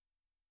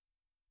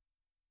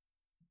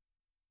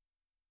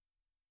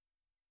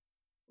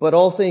 But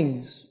all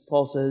things,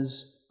 Paul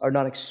says, are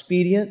not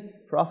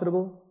expedient,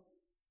 profitable.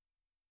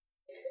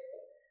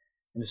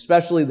 And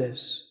especially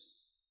this,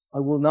 I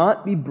will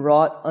not be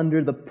brought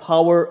under the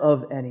power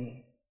of any.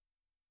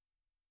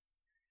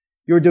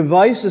 Your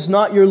device is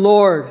not your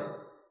Lord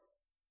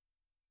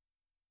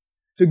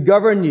to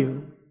govern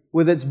you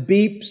with its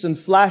beeps and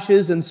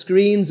flashes and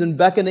screens and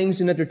beckonings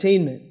and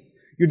entertainment.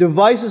 Your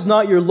device is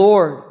not your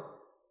Lord.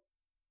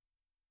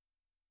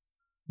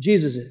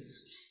 Jesus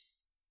is.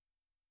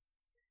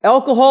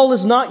 Alcohol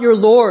is not your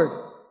Lord.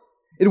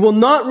 It will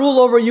not rule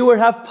over you or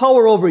have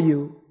power over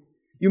you.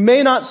 You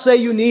may not say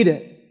you need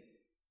it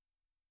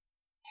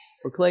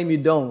or claim you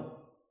don't.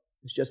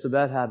 It's just a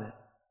bad habit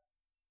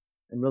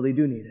and really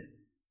do need it.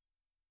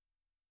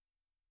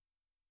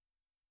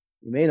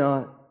 You may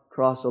not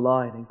cross a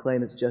line and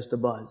claim it's just a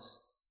buzz.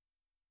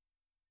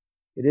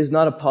 It is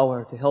not a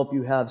power to help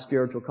you have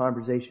spiritual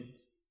conversations.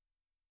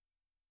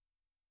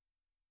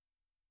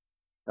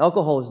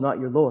 Alcohol is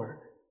not your Lord.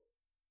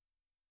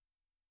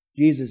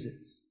 Jesus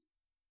is.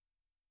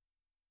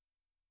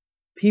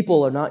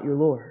 People are not your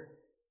Lord.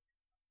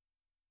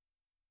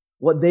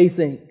 What they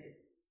think,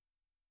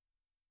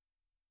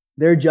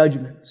 their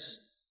judgments,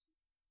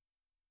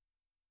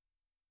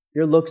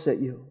 their looks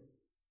at you,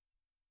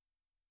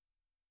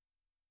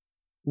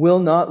 will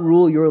not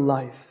rule your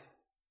life,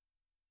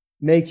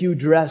 make you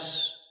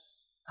dress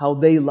how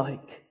they like,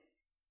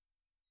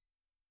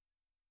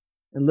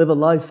 and live a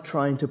life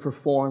trying to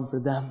perform for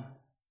them.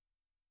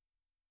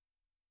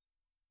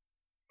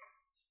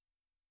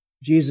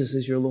 Jesus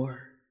is your Lord.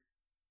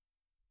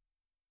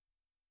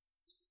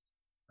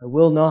 I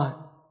will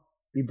not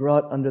be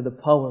brought under the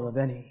power of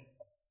any,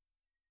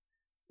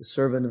 the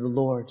servant of the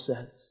Lord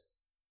says.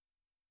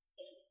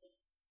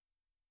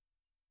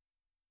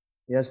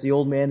 Yes, the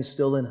old man is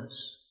still in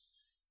us.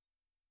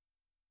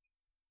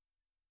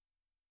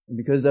 And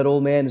because that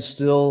old man is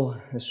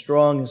still as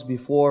strong as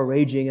before,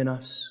 raging in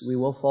us, we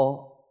will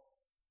fall.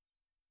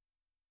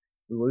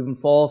 We will even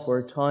fall for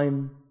a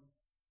time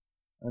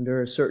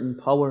under a certain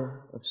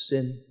power of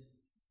sin.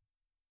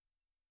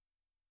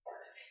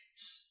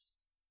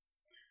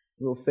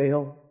 We will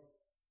fail.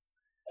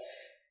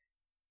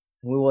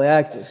 And we will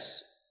act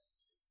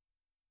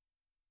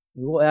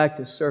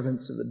as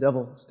servants of the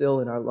devil still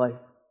in our life.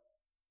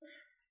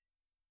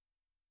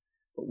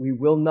 But we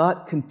will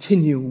not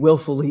continue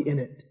willfully in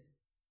it.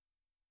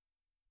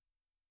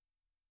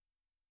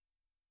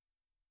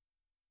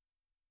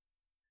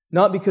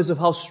 Not because of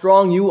how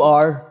strong you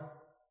are,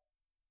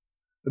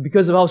 but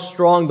because of how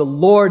strong the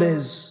Lord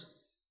is,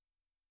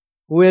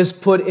 who has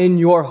put in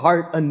your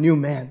heart a new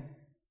man.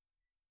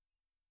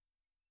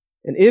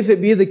 And if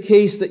it be the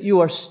case that you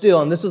are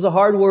still, and this is a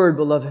hard word,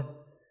 beloved,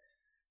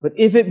 but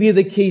if it be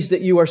the case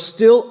that you are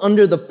still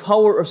under the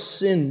power of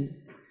sin,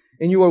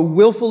 and you are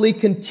willfully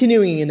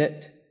continuing in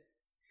it,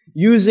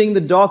 using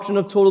the doctrine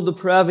of total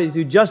depravity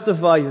to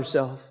justify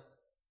yourself,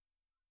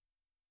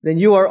 then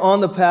you are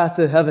on the path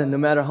to heaven no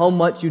matter how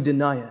much you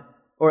deny it,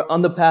 or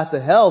on the path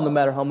to hell no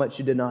matter how much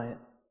you deny it.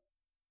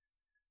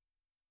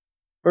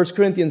 1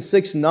 Corinthians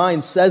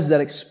 6:9 says that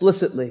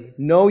explicitly.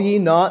 Know ye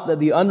not that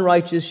the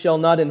unrighteous shall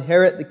not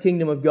inherit the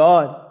kingdom of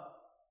God?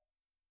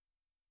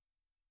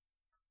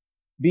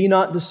 Be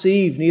not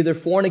deceived, neither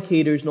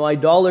fornicators, nor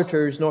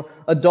idolaters, nor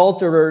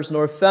adulterers,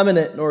 nor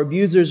effeminate, nor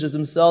abusers of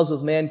themselves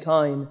with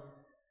mankind.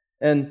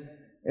 And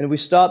if we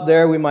stop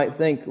there, we might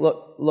think,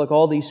 look,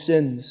 all these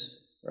sins,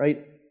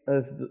 right,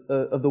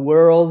 of the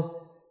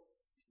world.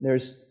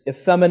 There's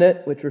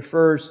effeminate, which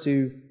refers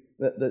to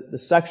the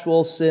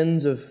sexual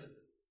sins of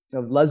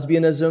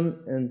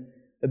lesbianism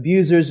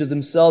abusers of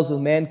themselves with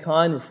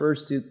mankind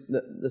refers to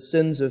the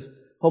sins of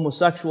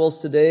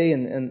homosexuals today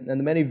and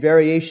the many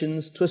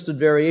variations, twisted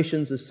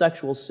variations of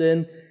sexual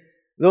sin.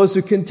 Those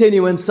who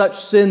continue in such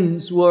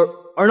sins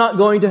are not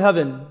going to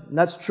heaven. And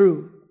that's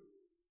true.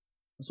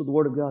 That's what the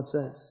Word of God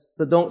says.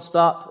 But don't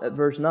stop at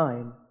verse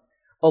 9.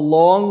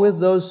 Along with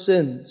those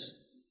sins,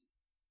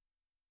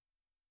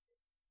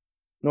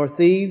 nor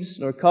thieves,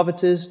 nor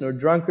covetous, nor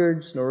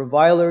drunkards, nor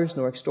revilers,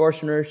 nor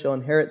extortioners shall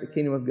inherit the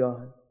kingdom of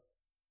God.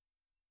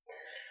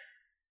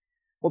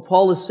 What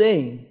Paul is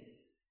saying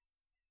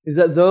is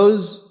that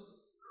those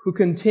who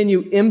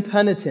continue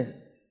impenitent,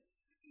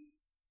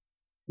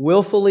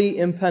 willfully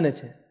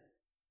impenitent,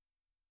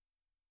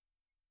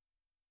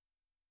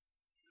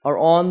 are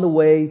on the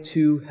way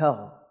to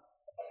hell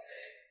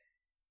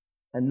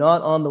and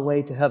not on the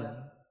way to heaven.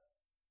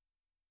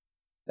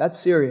 That's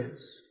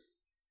serious.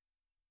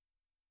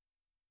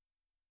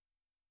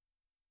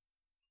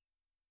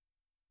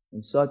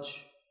 And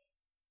such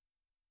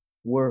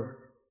were.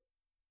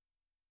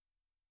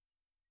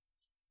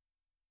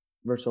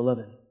 Verse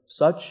 11.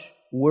 Such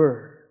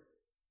were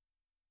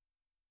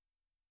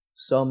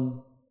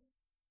some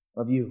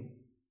of you.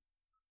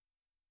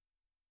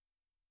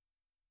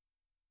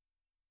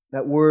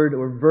 That word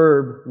or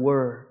verb,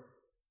 were,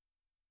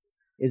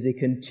 is a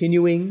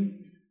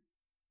continuing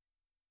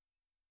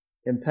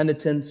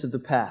impenitence of the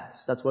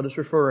past. That's what it's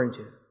referring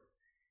to.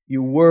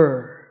 You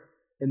were,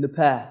 in the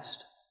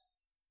past,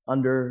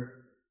 under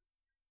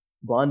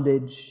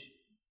bondage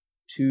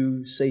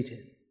to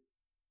Satan.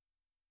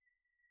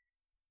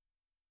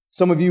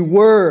 Some of you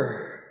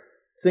were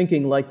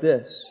thinking like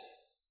this.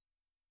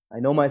 I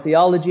know my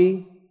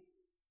theology.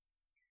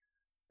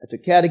 I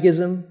took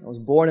catechism. I was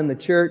born in the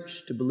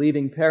church to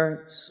believing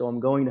parents, so I'm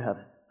going to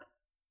heaven.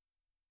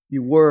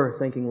 You were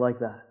thinking like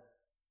that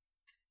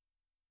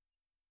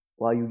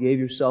while you gave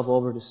yourself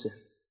over to sin.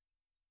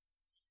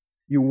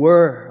 You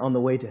were on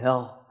the way to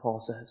hell, Paul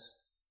says.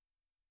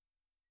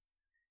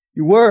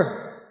 You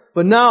were,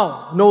 but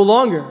now, no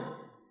longer.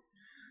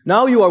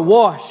 Now you are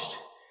washed.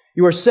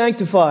 You are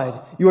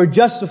sanctified. You are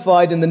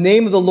justified in the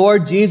name of the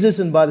Lord Jesus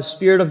and by the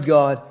Spirit of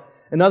God.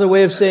 Another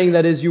way of saying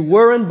that is you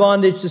were in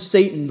bondage to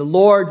Satan, the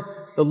Lord,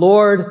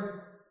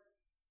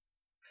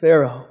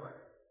 Pharaoh.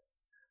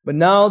 But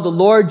now the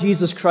Lord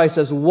Jesus Christ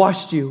has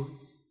washed you.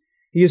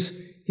 He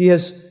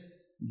has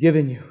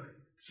given you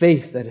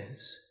faith, that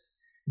is,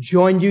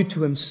 joined you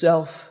to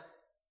Himself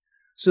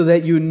so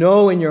that you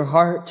know in your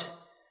heart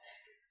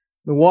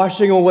the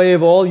washing away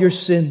of all your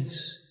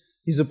sins.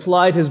 He's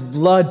applied His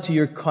blood to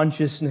your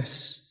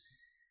consciousness.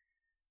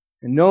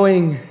 And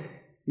knowing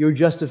your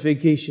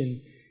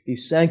justification, He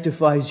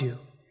sanctifies you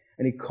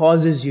and He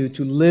causes you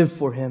to live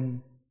for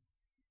Him.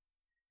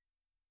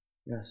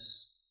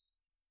 Yes.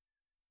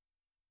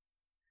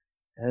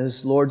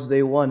 As Lord's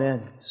Day 1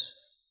 ends,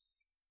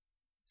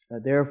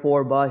 that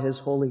therefore by His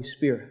Holy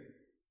Spirit,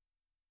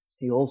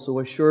 He also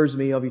assures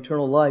me of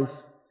eternal life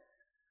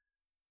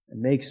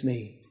and makes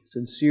me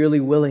sincerely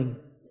willing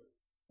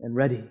and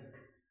ready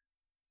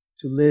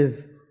to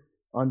live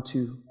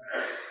unto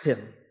Him.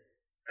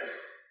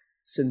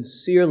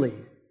 Sincerely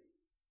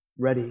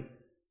ready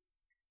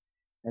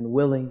and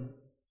willing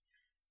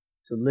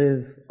to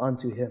live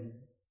unto Him.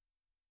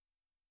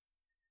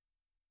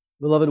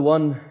 Beloved,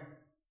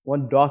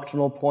 one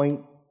doctrinal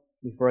point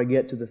before I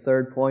get to the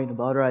third point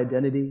about our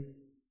identity,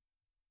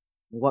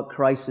 what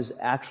Christ has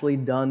actually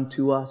done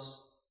to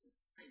us.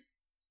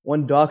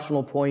 One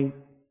doctrinal point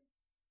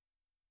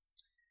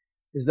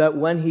is that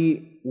when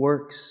He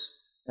works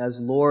as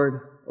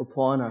Lord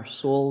upon our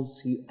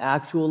souls, He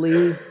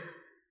actually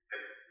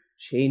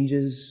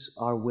changes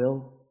our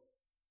will.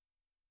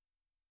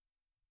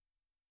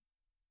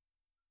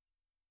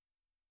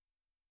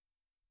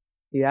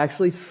 He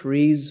actually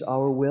frees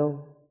our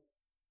will.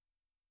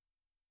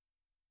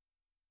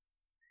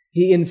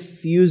 He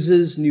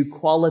infuses new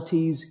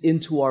qualities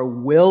into our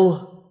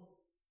will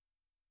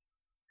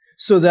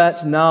so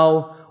that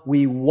now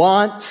we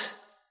want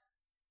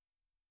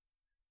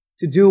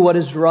to do what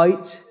is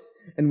right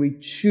and we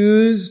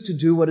choose to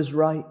do what is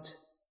right.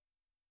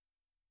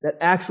 That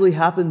actually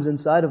happens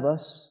inside of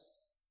us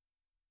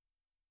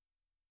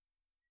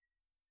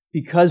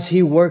because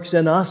He works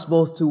in us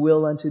both to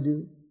will and to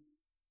do.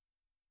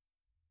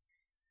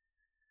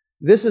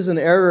 This is an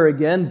error,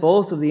 again,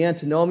 both of the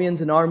Antinomians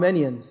and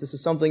Arminians. This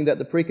is something that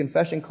the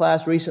pre-confession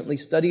class recently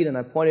studied, and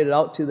I pointed it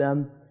out to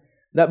them,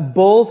 that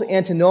both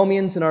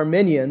Antinomians and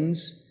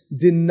Arminians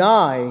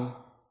deny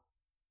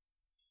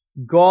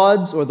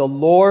God's or the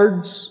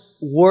Lord's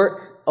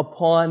work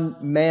upon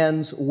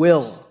man's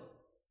will.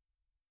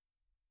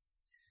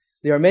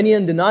 The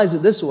Arminian denies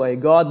it this way: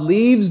 God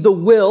leaves the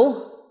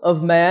will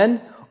of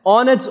man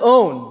on its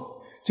own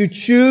to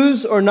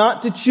choose or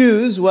not to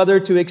choose whether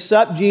to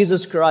accept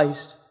Jesus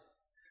Christ.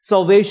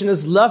 Salvation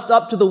is left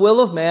up to the will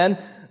of man,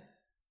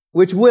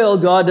 which will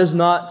God does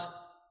not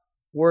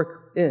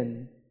work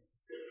in.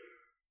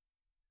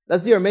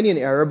 That's the Arminian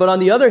error. But on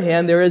the other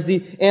hand, there is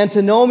the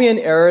Antinomian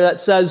error that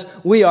says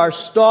we are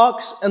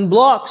stocks and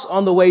blocks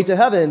on the way to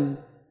heaven.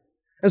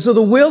 And so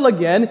the will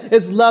again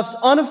is left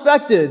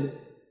unaffected.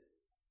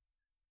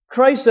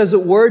 Christ, as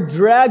it were,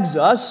 drags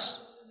us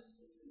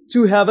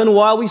to heaven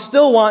while we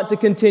still want to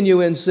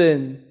continue in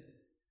sin.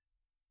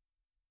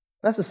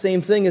 That's the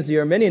same thing as the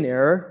Arminian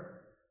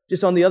error,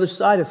 just on the other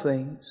side of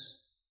things.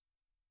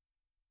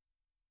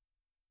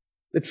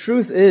 The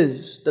truth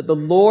is that the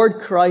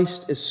Lord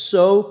Christ is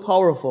so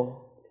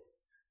powerful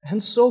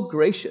and so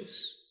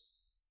gracious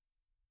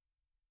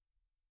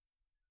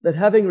that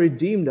having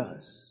redeemed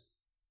us,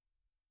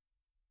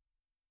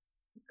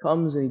 He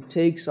comes and He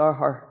takes our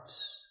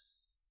hearts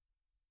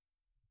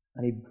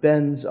and He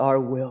bends our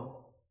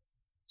will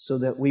so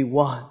that we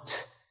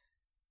want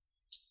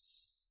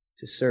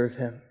to serve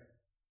Him.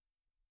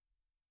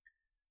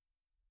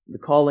 The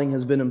calling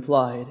has been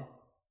implied.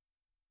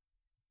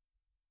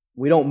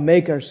 We don't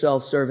make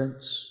ourselves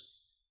servants,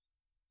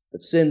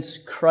 but since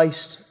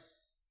Christ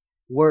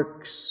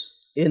works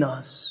in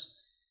us,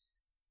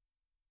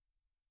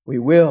 we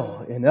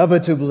will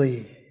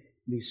inevitably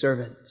be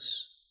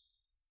servants.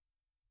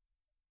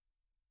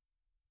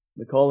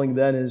 The calling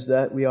then is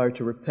that we are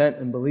to repent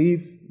and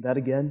believe. That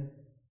again.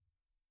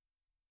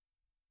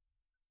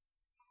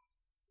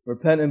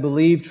 Repent and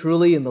believe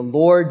truly in the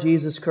Lord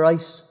Jesus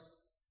Christ.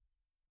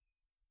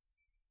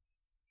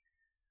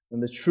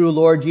 And the true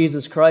Lord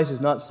Jesus Christ is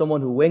not someone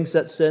who winks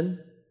at sin,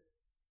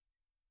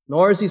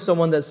 nor is He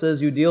someone that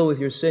says you deal with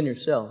your sin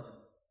yourself.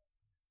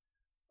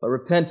 But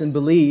repent and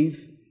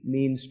believe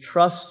means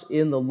trust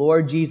in the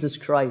Lord Jesus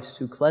Christ,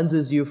 who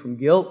cleanses you from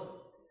guilt,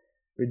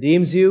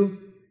 redeems you,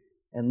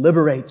 and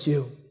liberates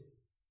you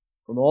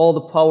from all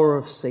the power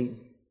of Satan.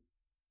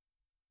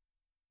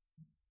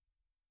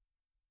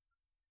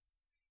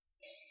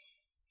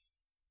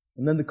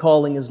 And then the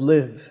calling is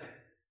live.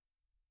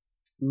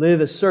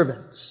 Live as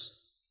servants,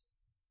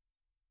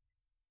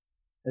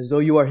 as though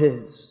you are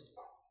His.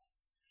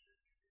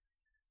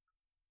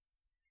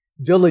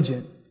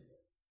 Diligent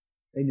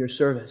in your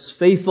service,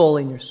 faithful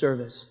in your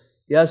service.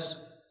 Yes,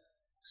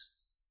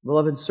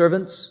 beloved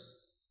servants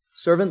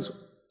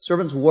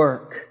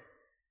work.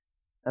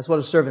 That's what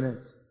a servant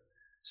is.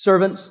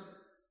 Servants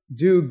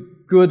do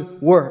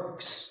good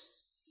works.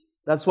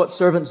 That's what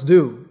servants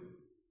do.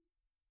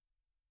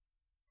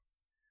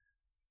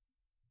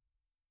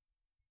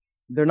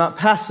 They're not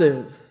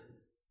passive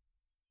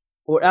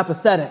or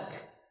apathetic.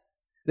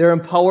 They're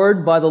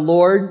empowered by the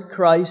Lord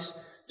Christ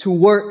to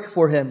work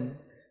for Him,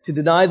 to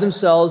deny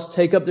themselves,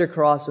 take up their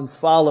cross, and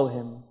follow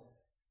Him.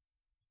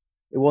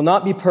 It will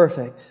not be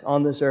perfect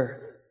on this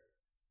earth.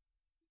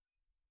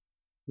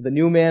 The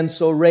new man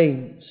so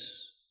reigns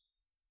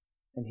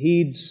and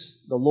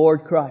heeds the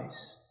Lord Christ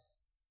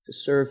to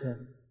serve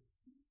Him,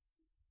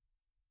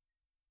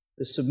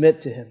 to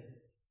submit to Him,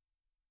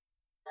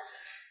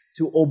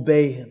 to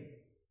obey Him.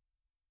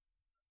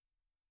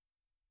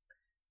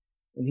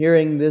 In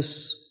hearing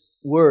this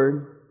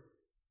word,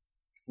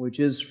 which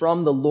is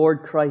from the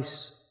Lord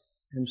Christ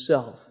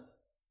Himself,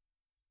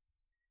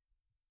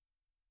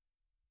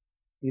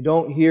 you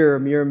don't hear a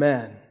mere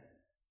man.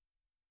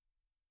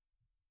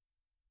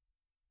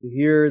 You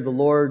hear the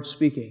Lord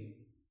speaking,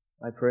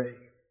 I pray.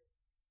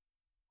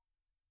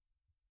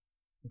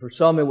 And for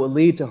some it will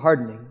lead to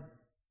hardening,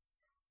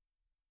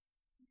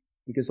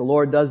 because the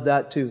Lord does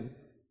that too.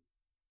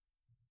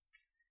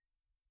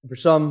 And for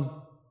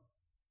some,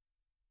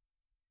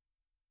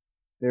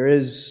 there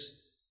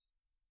is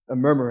a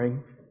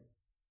murmuring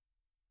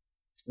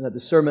that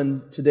the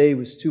sermon today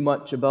was too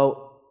much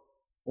about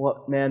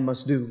what man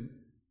must do,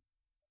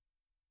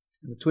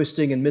 the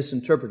twisting and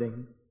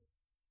misinterpreting.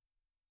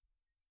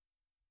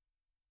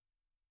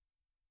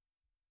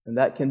 And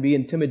that can be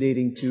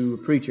intimidating to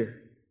a preacher.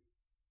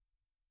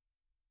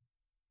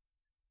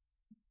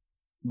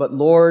 But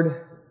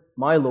Lord,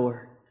 my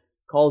Lord,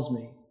 calls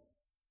me.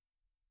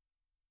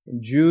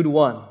 In Jude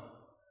 1,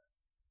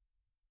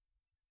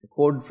 I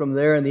quoted from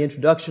there in the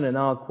introduction, and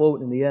now I'll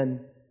quote in the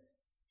end.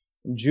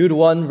 In Jude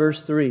 1,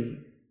 verse 3,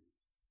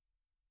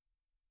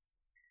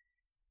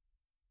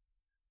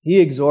 He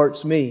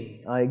exhorts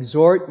me, I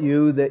exhort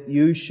you that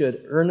you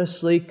should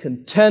earnestly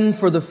contend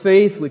for the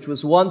faith which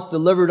was once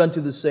delivered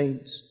unto the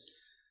saints.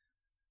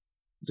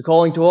 It's a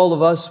calling to all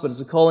of us, but it's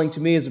a calling to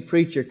me as a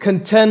preacher.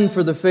 Contend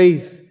for the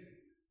faith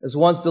as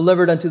once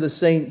delivered unto the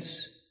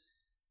saints.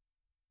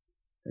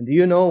 And do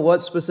you know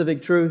what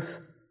specific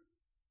truth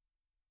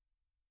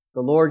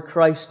the Lord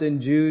Christ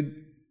in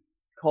Jude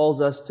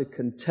calls us to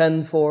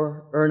contend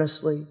for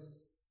earnestly?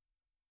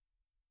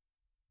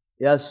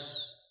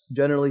 Yes,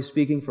 generally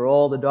speaking, for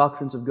all the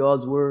doctrines of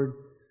God's Word,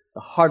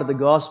 the heart of the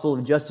gospel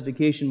of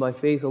justification by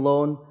faith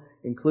alone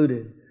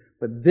included.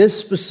 But this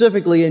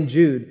specifically in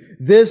Jude,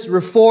 this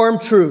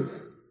Reformed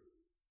truth,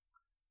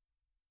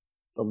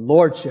 the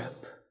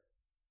Lordship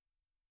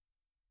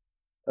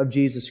of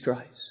Jesus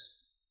Christ.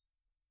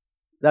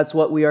 That's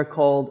what we are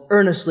called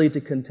earnestly to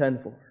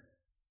contend for.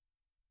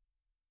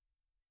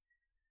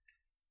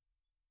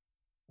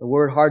 The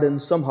Word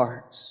hardens some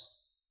hearts,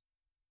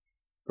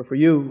 but for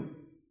you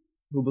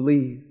who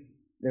believe,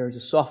 there is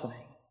a softening,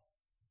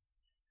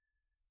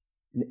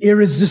 an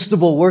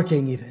irresistible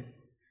working even,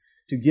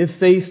 to give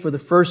faith for the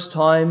first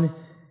time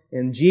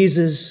in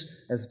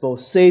Jesus as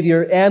both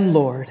Savior and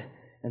Lord,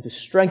 and to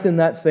strengthen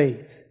that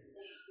faith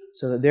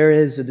so that there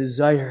is a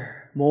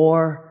desire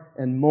more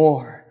and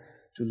more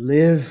to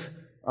live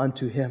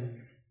unto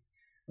Him.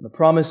 And the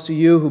promise to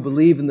you who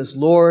believe in this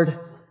Lord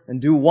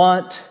and do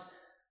want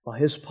by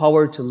His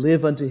power to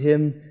live unto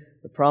Him,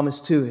 the promise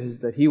too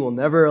is that He will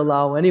never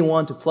allow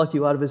anyone to pluck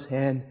you out of His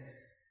hand.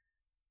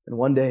 And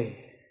one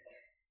day,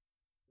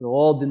 we'll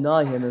all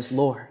deny Him as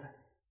Lord.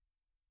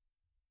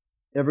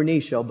 Every knee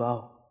shall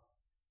bow,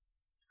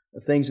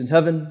 of things in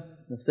heaven,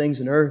 of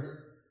things in earth,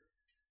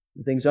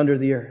 and things under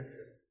the earth.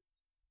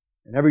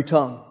 And every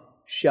tongue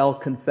shall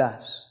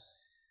confess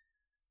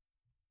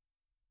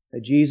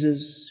that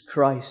Jesus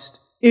Christ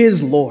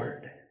is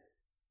Lord,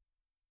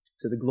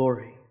 to the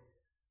glory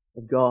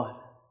of God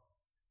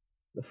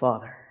the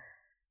Father.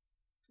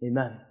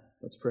 Amen.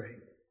 Let's pray.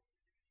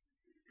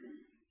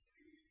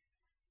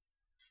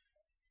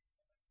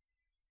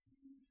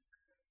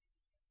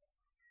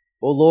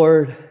 O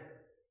Lord,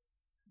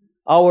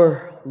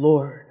 our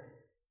Lord,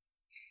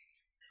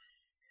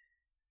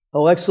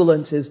 how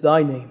excellent is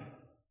Thy name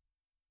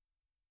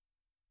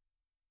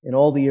in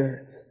all the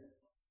earth.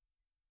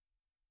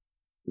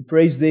 We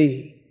praise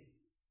Thee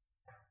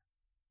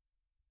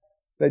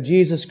that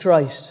Jesus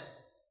Christ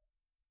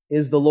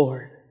is the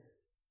Lord,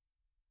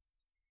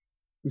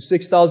 who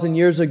 6,000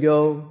 years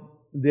ago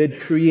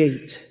did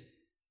create,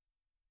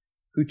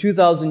 who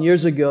 2,000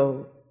 years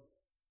ago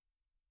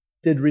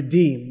did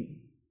redeem,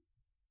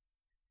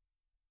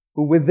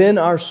 who within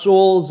our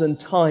souls and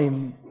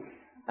time,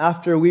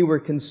 after we were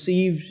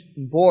conceived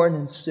and born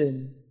in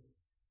sin,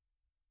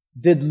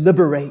 did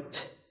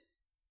liberate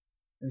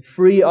and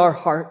free our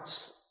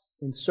hearts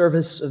in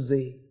service of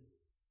Thee.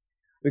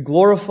 We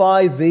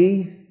glorify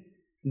Thee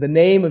in the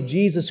name of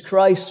Jesus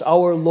Christ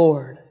our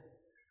Lord.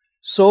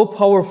 So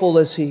powerful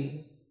is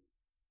He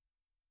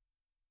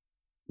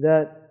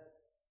that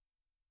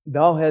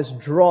Thou hast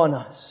drawn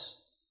us.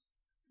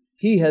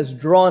 He has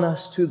drawn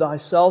us to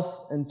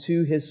Thyself and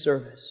to His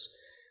service.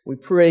 We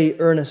pray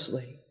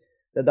earnestly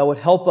that Thou would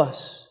help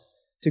us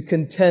to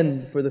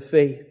contend for the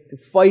faith, to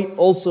fight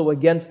also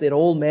against that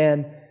old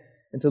man,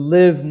 and to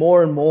live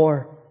more and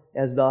more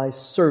as Thy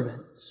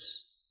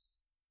servants,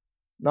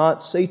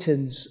 not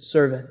Satan's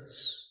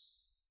servants,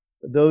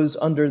 but those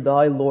under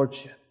Thy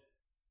lordship.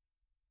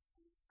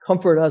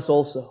 Comfort us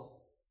also.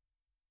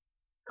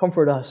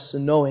 Comfort us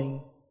in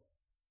knowing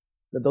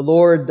that the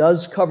Lord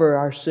does cover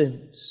our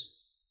sins.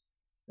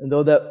 And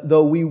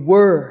though we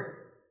were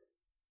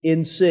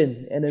in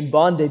sin and in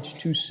bondage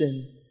to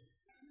sin,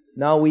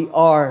 now we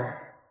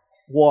are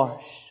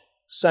washed,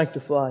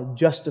 sanctified,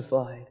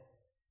 justified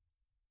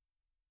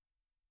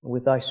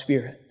with Thy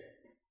Spirit.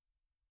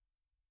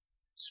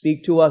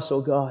 Speak to us, O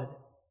God,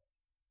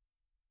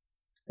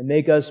 and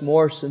make us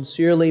more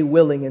sincerely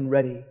willing and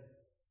ready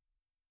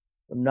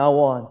from now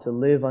on to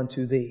live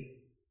unto Thee.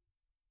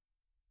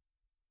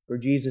 For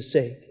Jesus'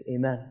 sake,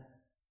 amen.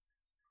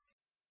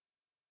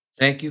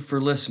 Thank you for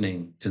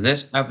listening to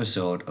this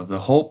episode of the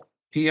Hope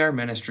PR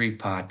Ministry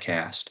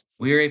podcast.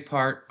 We are a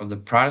part of the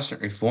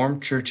Protestant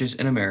Reformed Churches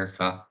in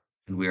America,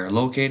 and we are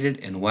located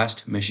in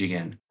West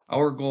Michigan.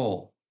 Our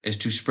goal is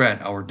to spread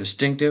our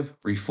distinctive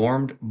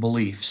Reformed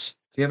beliefs.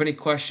 If you have any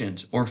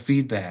questions or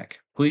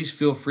feedback, please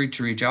feel free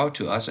to reach out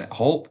to us at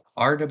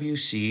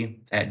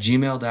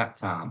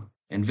hoperwc@gmail.com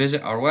and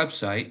visit our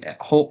website at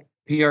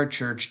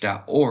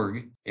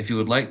hopeprchurch.org if you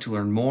would like to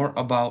learn more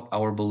about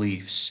our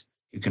beliefs.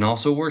 You can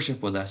also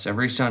worship with us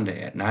every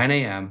Sunday at 9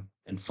 a.m.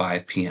 and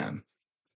 5 p.m.